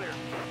 you're clear.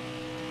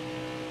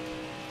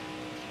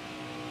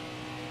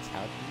 It's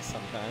how it be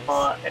sometimes.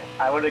 Well,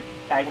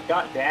 I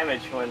got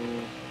damaged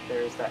when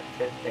there was that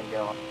pit thing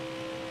going.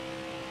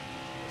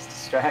 I was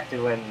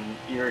distracted when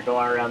you were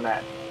going around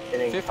that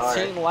hitting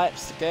 15 car.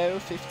 laps to go,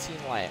 15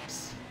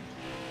 laps.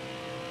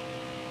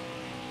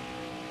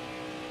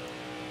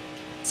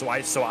 So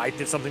I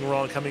did something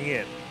wrong coming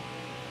in.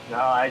 No,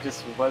 I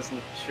just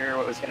wasn't sure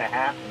what was going to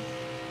happen.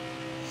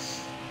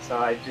 So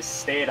I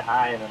just stayed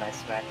high and then I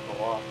smacked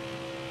the wall.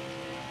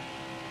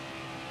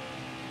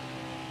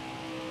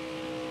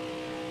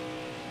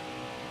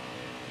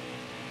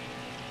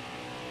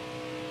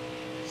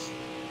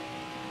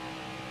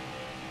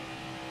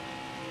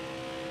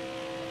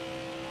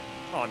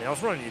 Oh, man, I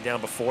was running you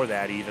down before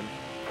that even.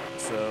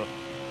 So.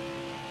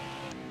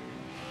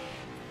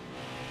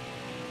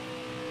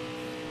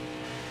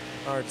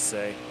 Hard to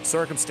say.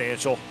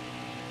 Circumstantial.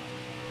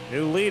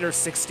 New leader,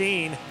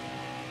 16.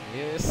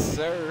 Yes,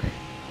 sir.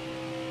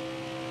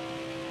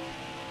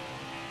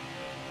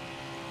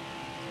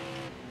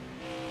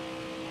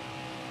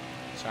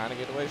 Trying to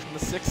get away from the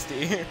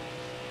 60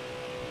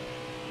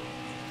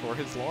 before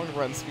his long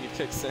run speed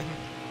kicks in.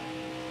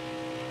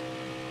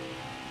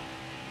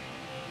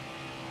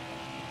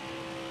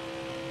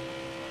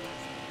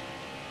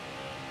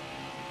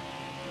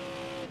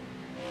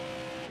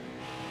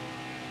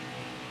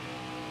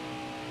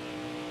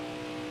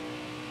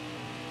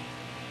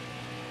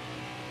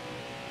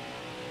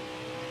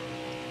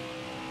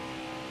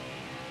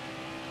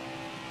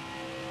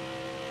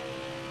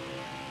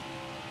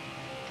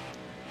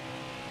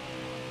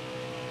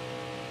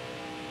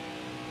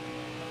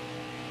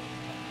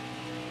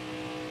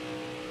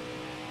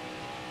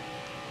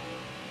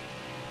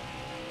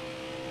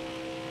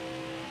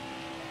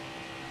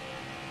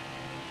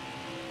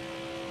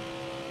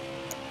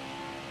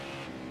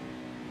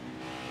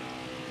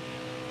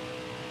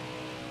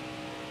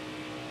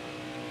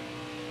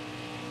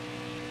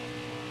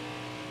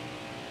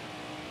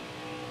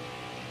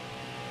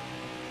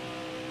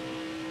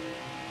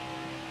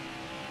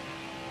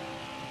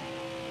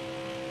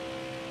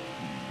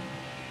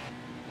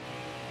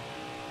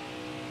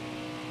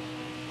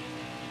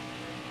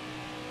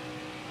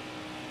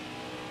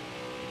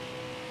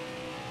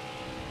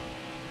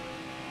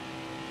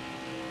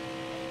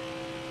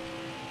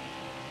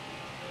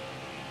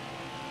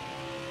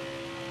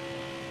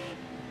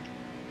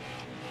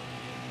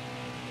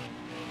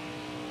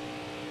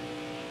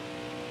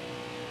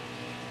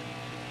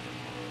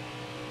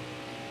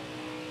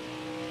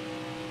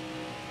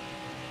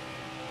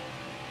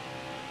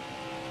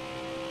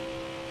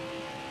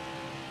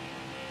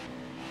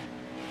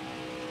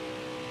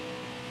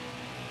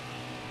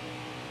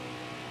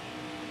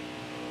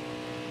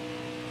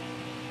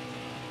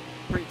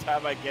 Every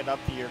time I get up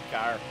to your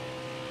car.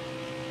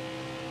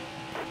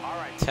 All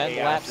right. 10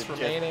 Chaos laps and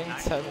just- remaining,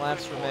 10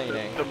 laps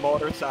remaining. The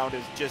motor sound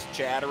is just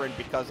chattering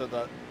because of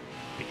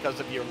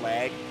your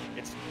lag.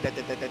 It's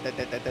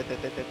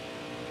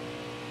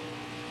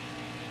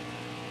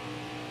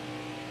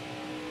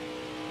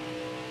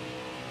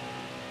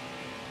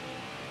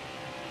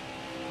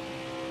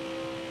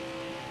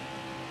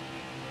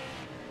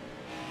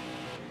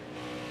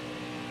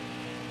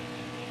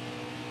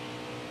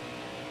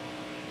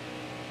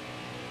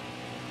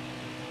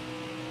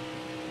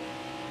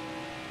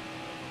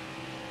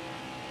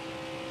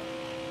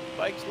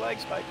spikes, leg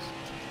spikes.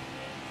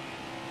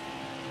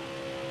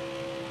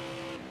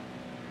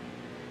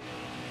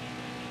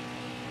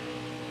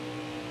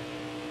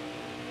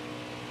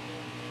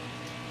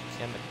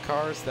 Can the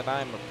cars that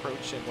I'm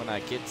approaching when I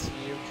get to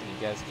you, can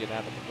you guys get out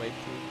of the way,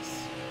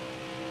 please?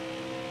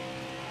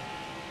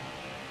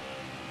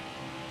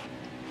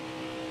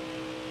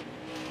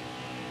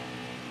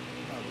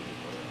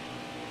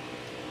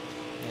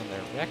 And they're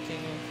wrecking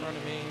in front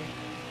of me.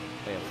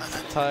 They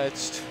was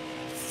touched.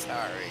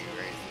 Sorry,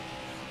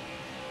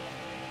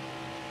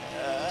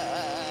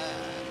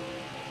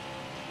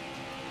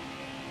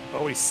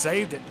 Oh, he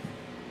saved it.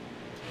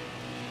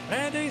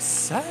 And he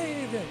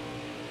saved it.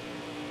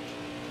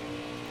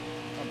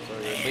 I'm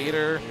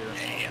sorry.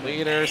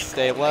 Leader,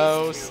 stay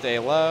low, stay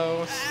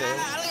low, stay low.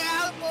 Look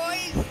out,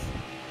 boys!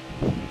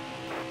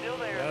 Still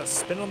there. Gotta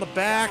spin on the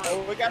back.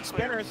 Oh, we got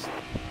spinners.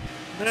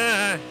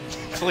 Ah.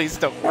 Please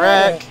don't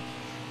wreck.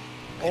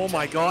 Oh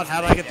my God,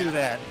 how did I get through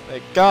that?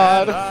 Thank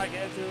God. How did I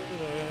get through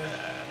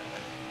that?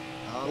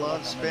 I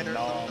love spinners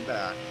on the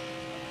back.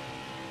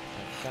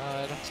 Thank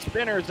God.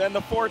 Spinners and the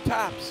four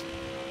tops.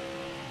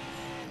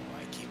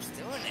 Why keeps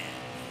doing that?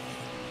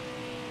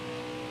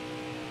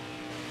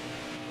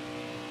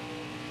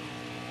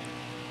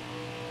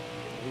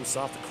 Loose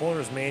off the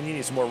corners, man. You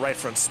need some more right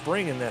front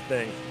spring in that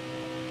thing.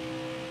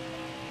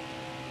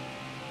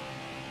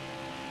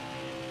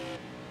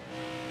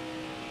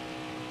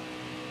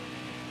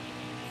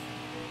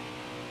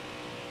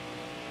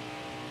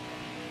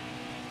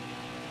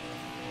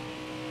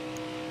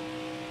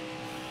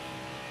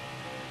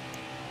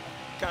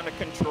 What kind of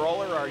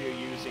controller are you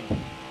using? 27.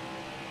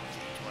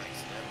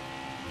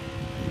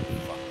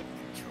 Fucking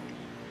control.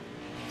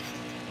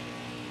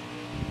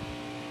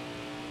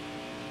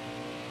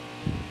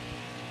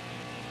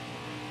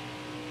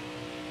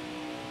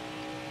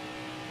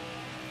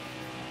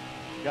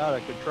 Got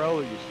a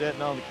controller, you're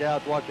sitting on the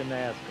couch watching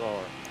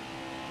NASCAR.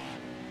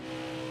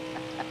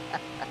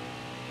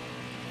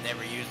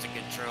 Never used a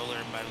controller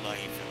in my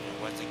life. If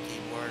it wasn't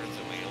keyboard as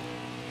a wheel.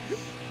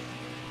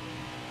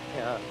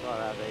 Yeah, I thought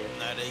I did.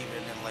 Not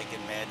even in like in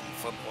Madden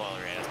football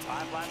or anything.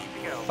 5 laps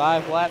to go.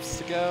 5 laps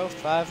to go,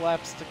 5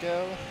 laps to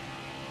go.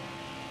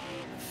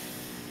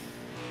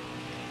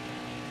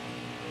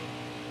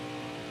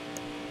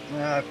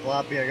 Ah,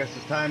 Floppy, I guess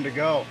it's time to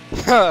go.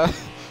 I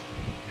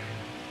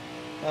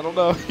don't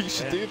know if you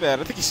should do that.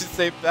 I think you should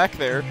stay back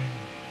there.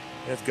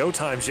 It's go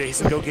time,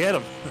 Jason. Go get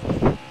him.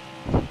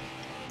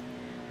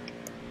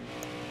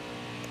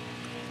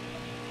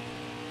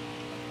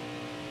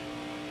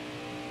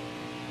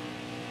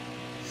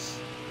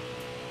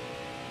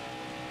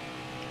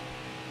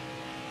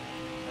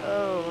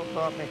 Oh, don't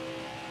bump me.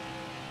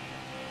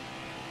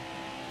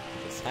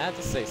 Just had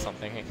to say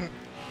something. Yeah,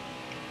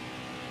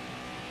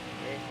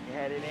 you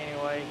had it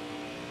anyway.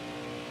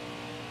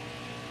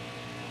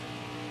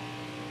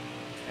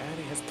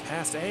 Caddy has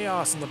passed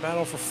Aos in the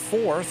battle for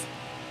 4th.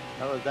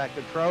 That was that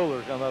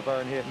controller come up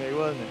there and hit me,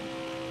 wasn't it?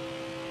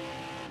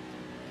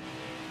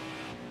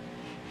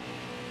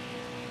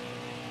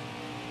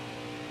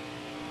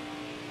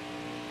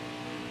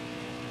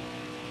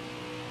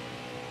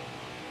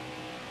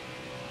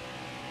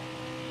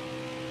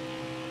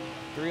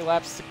 Three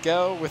laps to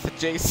go with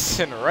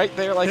Jason right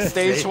there like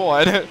stage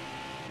 1.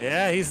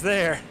 Yeah, he's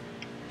there.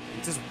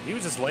 He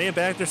was just laying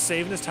back there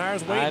saving his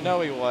tires waiting. I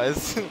know he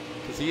was,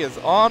 because he is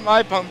on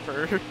my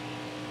bumper.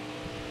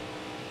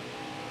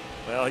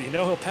 Well, you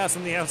know he'll pass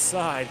on the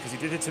outside because he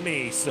did it to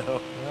me,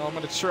 so. Well, I'm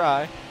going to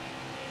try.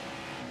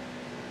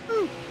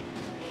 Woo.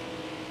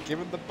 Give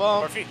him the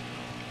bump.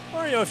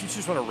 Or, you know, if you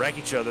just want to wreck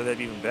each other, that'd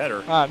be even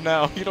better.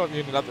 No, you don't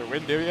need another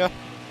win, do you?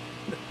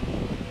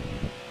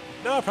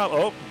 No,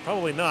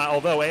 probably not.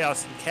 Although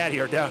Aos and Caddy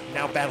are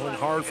now battling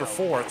hard for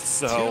 4th,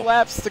 so. 2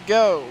 laps to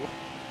go.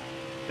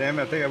 Damn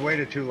it, I think I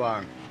waited too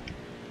long.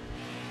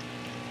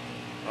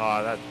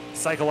 That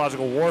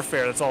psychological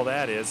warfare, that's all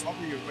that is. What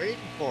were you waiting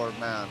for,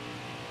 man?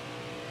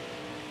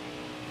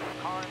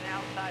 Car on the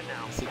outside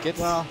now. So he gets...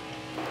 Well,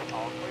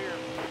 All clear.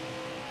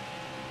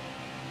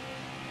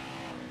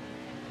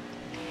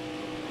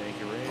 Thank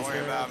you, Razor. Don't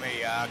worry about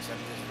me, Ox. I'm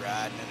just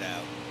riding it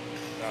out.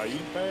 No, you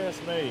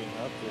passed me.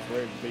 I'm just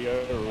ready to be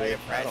over with.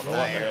 I don't know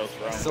what else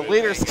wrong the with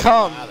leaders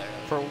come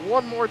for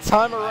one more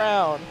time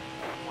around.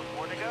 1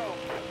 more to go.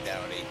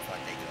 Down 8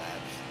 fucking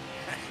laps.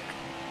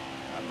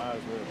 I might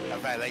as well be. I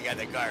finally got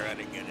the car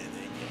running good as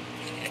they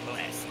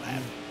last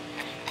lap.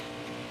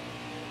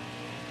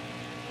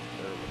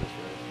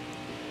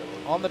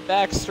 On the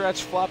back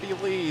stretch, Floppy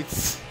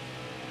leads.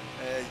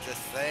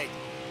 Just think.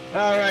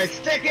 all right,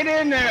 stick it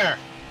in there.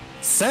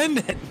 Send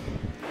it!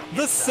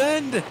 The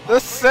send! The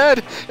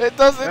send! It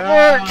doesn't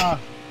work!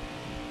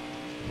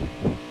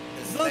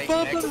 This The thing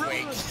bump next and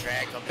week's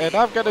track will be And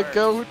I'm gonna worse.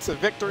 go to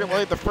victory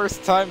lane the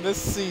first time this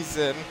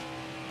season.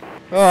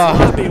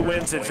 Floppy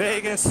wins at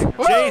Vegas.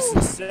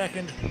 Jason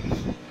 2nd.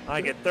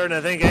 I get 3rd, and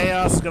I think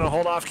Aos is going to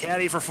hold off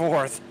Caddy for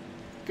 4th.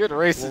 Good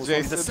racing, The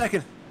Jason.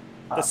 2nd.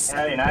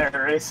 Caddy and I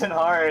are racing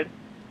hard.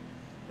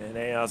 And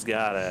Aos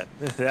got it.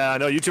 Yeah, I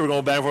know you two were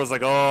going back and forth. It's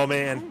like, oh,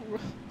 man.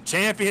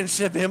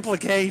 Championship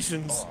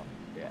implications.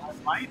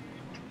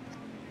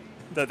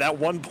 That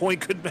 1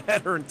 point could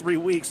matter in 3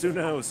 weeks. Who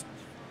knows?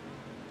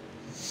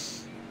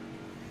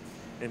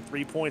 In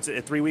 3 points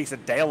at 3 weeks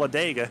at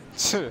Talladega.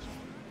 It's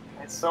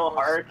so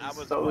hard.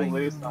 It's so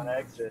loose on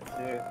exit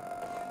too.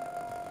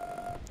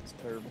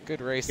 Good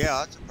race.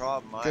 Yeah, that's a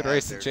problem. Good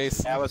racing,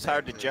 Jason. That was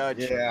hard to judge.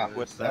 Yeah,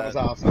 with that was the,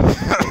 awesome.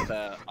 with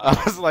the,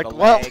 I was like, the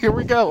well, lag here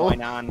we go.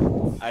 Going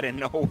on. I didn't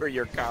know where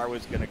your car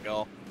was gonna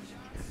go.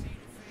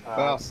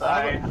 Well,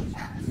 Sorry.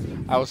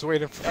 I was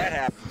waiting for. That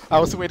happened. I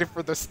was waiting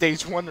for the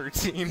stage 1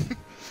 routine.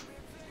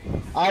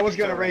 I was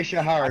gonna race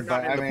you hard, I'm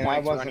but not I into mean, I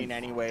points wasn't. running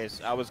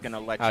anyways. I was gonna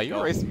let Oh, you you go.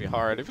 were racing me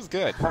hard. It was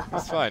good. It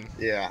was fun.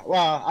 Yeah,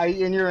 well,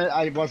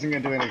 I wasn't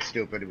gonna do anything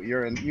stupid.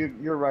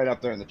 You're right up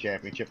there in the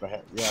championship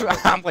ahead. Yeah.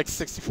 I'm like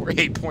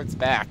 8 points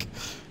back.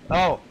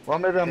 Oh, well,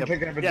 maybe I'm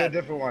picking up a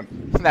different one.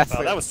 That's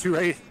that was 2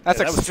 races. That's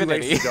that was 2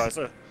 Xfinity. races ago,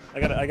 so I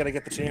gotta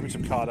get the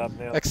championship caught up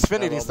now.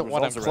 Xfinity's the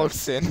one I'm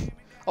close in.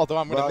 Although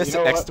I'm gonna miss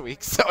it next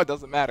week, so it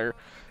doesn't matter.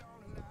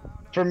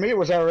 For me, it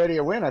was already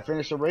a win. I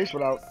finished the race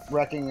without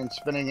wrecking and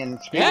spinning and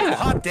speeding. Yeah,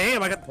 hot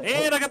damn! I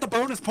got the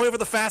bonus point for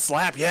the fast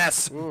lap.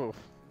 Yes. Ooh,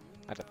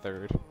 at a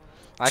third.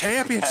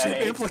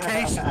 Championship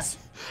implications.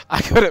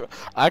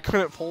 I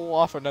couldn't pull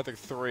off another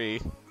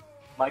 3.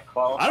 My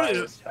qualifier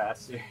was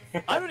faster.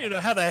 I don't even know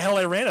how the hell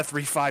I ran a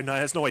 3.59.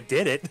 I just know I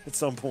did it at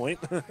some point.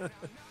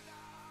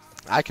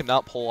 I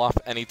cannot pull off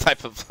any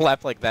type of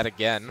lap like that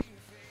again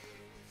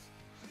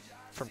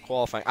from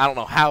qualifying. I don't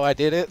know how I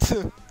did it.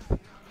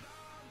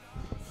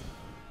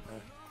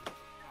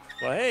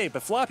 Well, hey,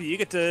 but Floppy, you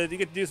get to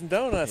do some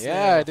donuts.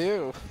 Yeah, now. I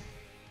do.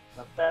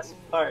 The best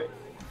part.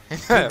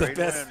 The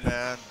best,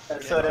 man.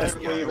 That's what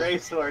every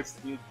racehorse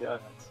do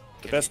donuts.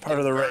 the best part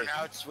of the race.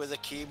 Burnouts with a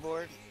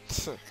keyboard.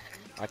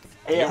 I can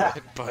do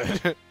it,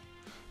 but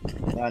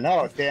I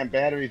know, damn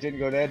batteries didn't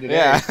go dead today.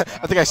 yeah,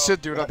 I think I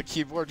should do it on the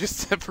keyboard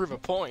just to prove a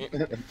point.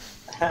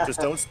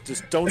 just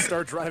don't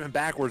start driving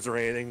backwards or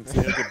anything.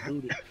 So you get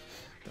booted.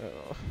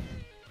 Oh.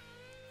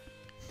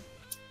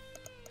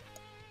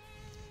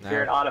 If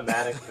you're an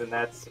automatic, then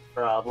that's a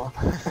problem.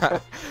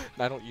 I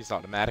don't use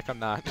automatic. I'm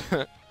not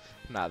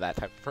not that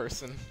type of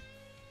person.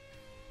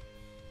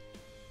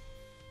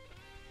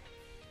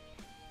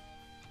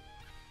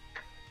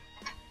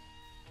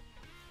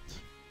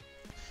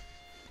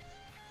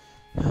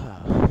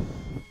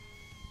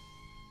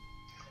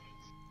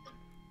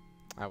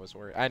 I was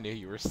worried. I knew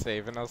you were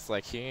saving. I was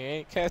like, he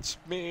ain't catch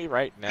me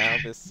right now.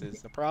 This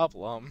is the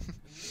problem.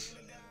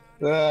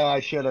 I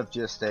should have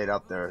just stayed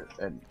up there,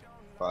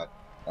 but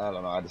I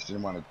don't know. I just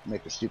didn't want to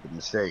make a stupid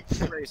mistake.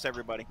 Good race,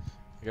 everybody.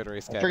 Good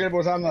race, I Kevin. figured if it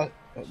was on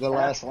the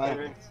last lap,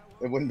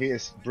 it wouldn't be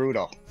as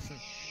brutal.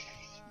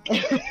 We're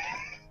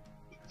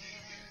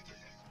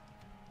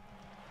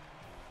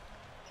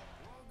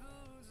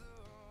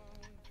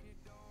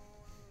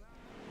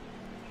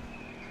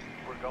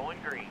going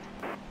green.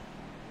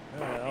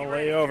 I'll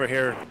lay you over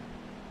here,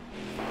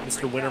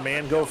 Mr.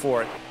 Winterman. Go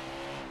for it.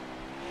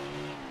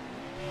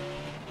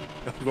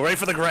 Go right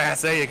for the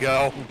grass. There you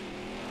go.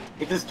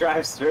 He just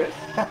drives through it.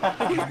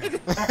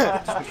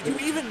 Did you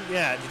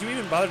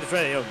even bother to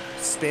try to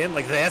spin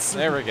like this?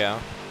 There we go.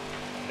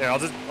 There,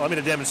 let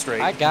me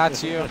demonstrate. I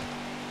got you.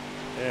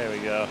 There we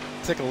go.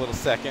 Took a little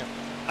second.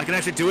 I can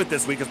actually do it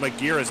this week because my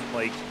gear isn't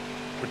like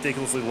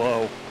ridiculously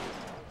low.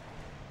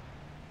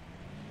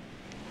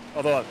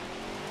 Although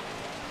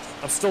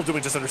I'm still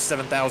doing just under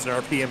 7,000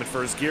 RPM in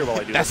first gear while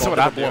I do this. That's what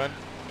I'm doing.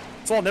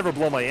 So I'll never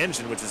blow my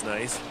engine, which is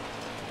nice.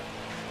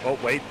 Oh,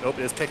 wait. Oh, it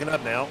is picking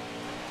up now.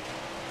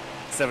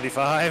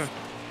 75.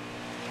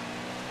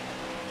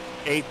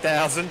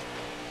 8,000.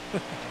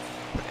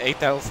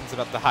 8,000's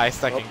about the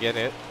highest I can get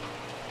it.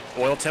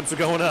 Oil temps are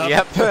going up.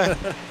 Yep.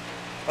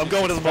 I'm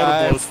going to the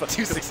motor blows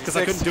 266. because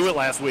I couldn't do it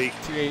last week.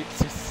 28,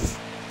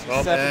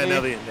 Well,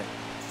 270.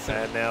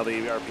 and now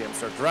the RPM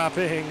start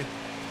dropping.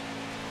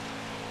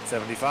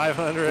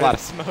 7,500. A lot of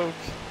smoke.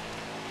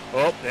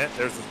 Oh, yeah,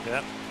 there's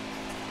yeah.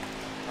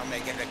 I'm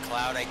making a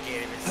cloud I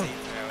can't even see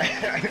through.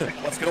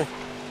 Let's go.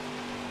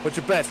 What's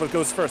your bets? What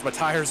goes first? My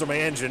tires or my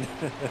engine?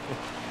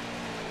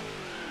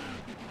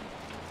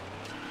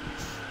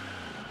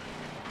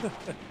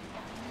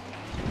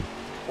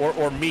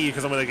 or me,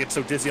 because I'm gonna get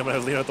so dizzy I'm gonna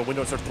lean out the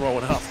window and start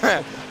throwing up.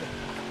 A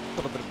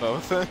little bit of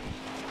both. Let's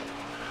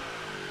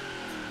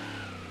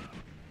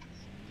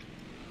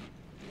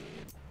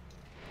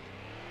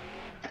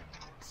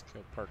go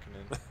parking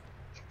in.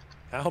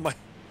 How am I?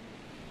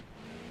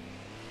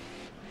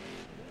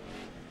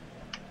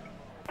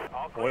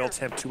 Oil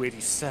temp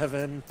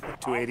 287,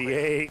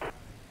 288.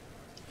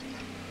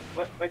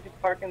 What'd you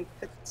park in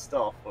pit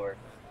stall for?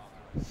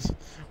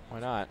 Why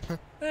not?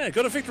 Hey,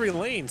 go to victory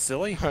lane,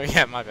 silly. Oh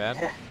yeah, my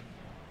bad.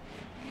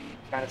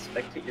 Trying to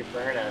spectate your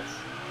burnouts.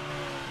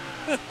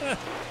 You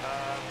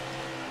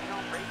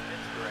don't race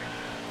this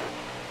direction.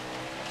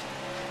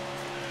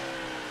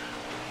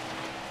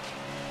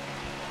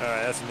 All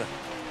right, that's enough.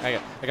 I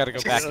gotta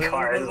go back.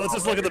 Let's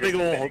just look at the big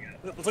hole.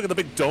 Let's look at the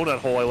big donut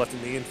hole I left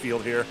in the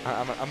infield here.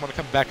 I'm gonna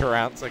come back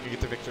around so I can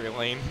get to victory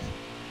lane.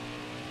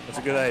 That's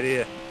a good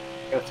idea.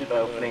 Go through the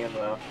opening in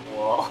the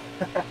wall.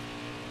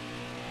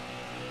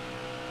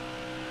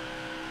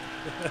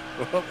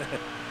 Well,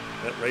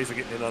 that Ray's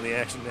getting in on the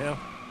action now.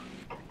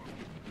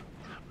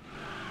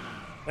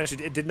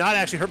 Actually, it did not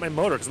actually hurt my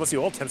motor because once the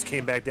oil temps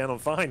came back down, I'm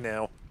fine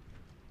now.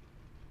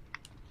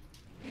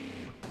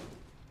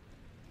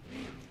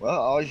 Well,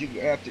 all you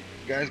guys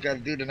got to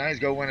do tonight is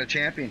go win a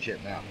championship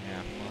now.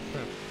 Yeah,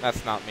 well,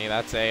 that's not me.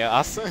 That's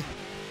us.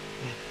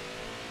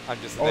 I'm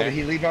just there. Did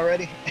he leave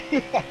already?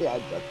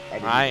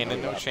 I ain't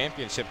in no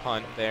championship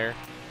hunt there.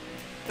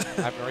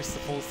 I've raced the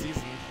full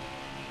season.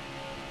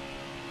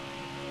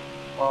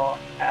 Well,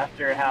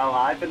 after how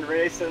I've been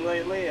racing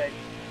lately, I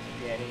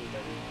can't even,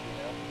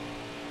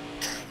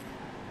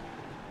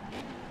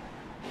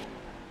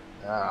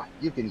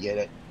 you can get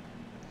it.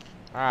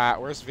 Alright,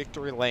 where's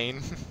Victory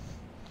Lane?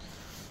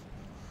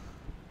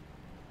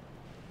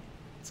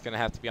 It's gonna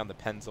have to be on the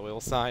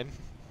Pennzoil side.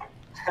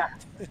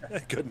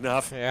 Good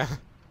enough. Yeah.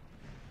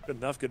 Good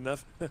enough, good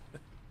enough.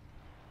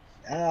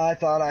 I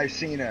thought I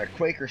seen a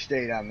Quaker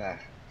State on the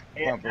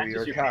bumper of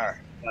your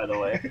car. By the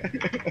way.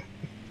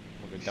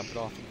 We're gonna dump it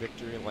off in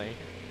Victory Lane.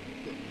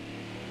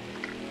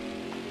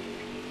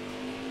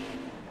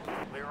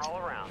 Clear all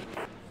around.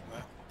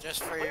 Well,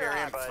 just for your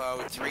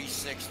info,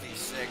 366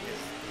 is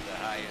the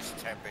highest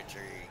temperature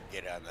you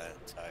can get on the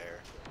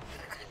tire.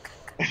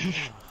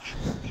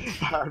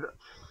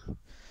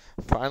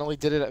 Finally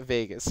did it at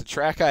Vegas, a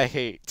track I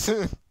hate.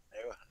 It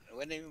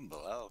wouldn't even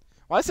blow.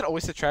 Why is it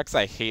always the tracks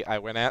I hate I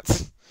win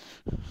at?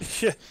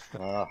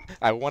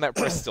 I won at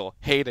Bristol,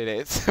 hated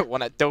it.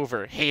 Won at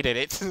Dover, hated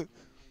it. And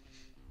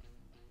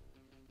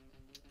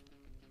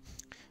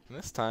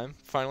this time,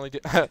 finally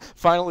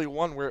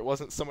won where it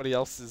wasn't somebody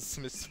else's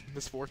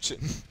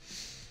misfortune.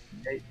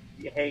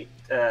 You hate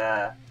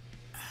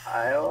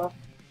Iowa?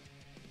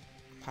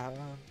 I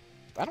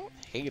don't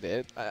hate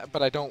it,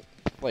 but I don't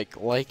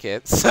like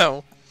it.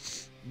 So,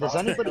 does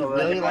anybody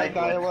really like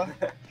Iowa?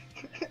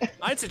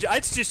 I'd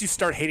suggest you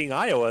start hating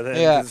Iowa then.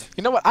 Yeah,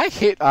 you know what? I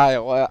hate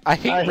Iowa. I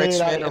hate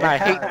Richmond, and I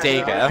hate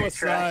Dega.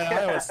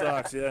 Iowa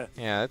sucks, yeah.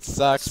 Yeah, it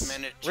sucks.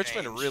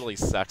 Richmond really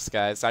sucks,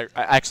 guys.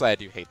 I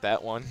do hate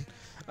that one.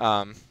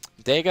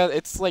 Dega,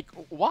 it's like,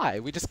 why?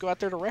 We just go out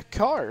there to wreck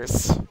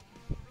cars.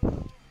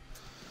 And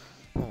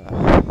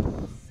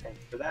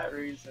for that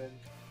reason...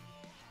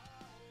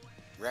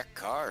 Wreck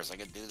cars, I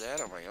could do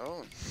that on my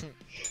own.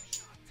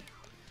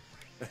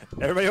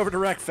 Everybody over to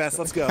Wreckfest,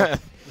 let's go.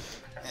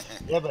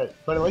 Yeah, but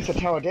at least at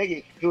Talladega,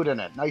 you can do it in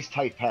a nice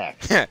tight pack.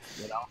 You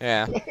know?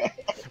 Yeah.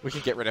 We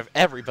can get rid of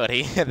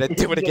everybody and then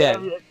do it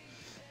again.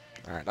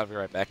 Alright, I'll be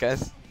right back,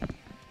 guys.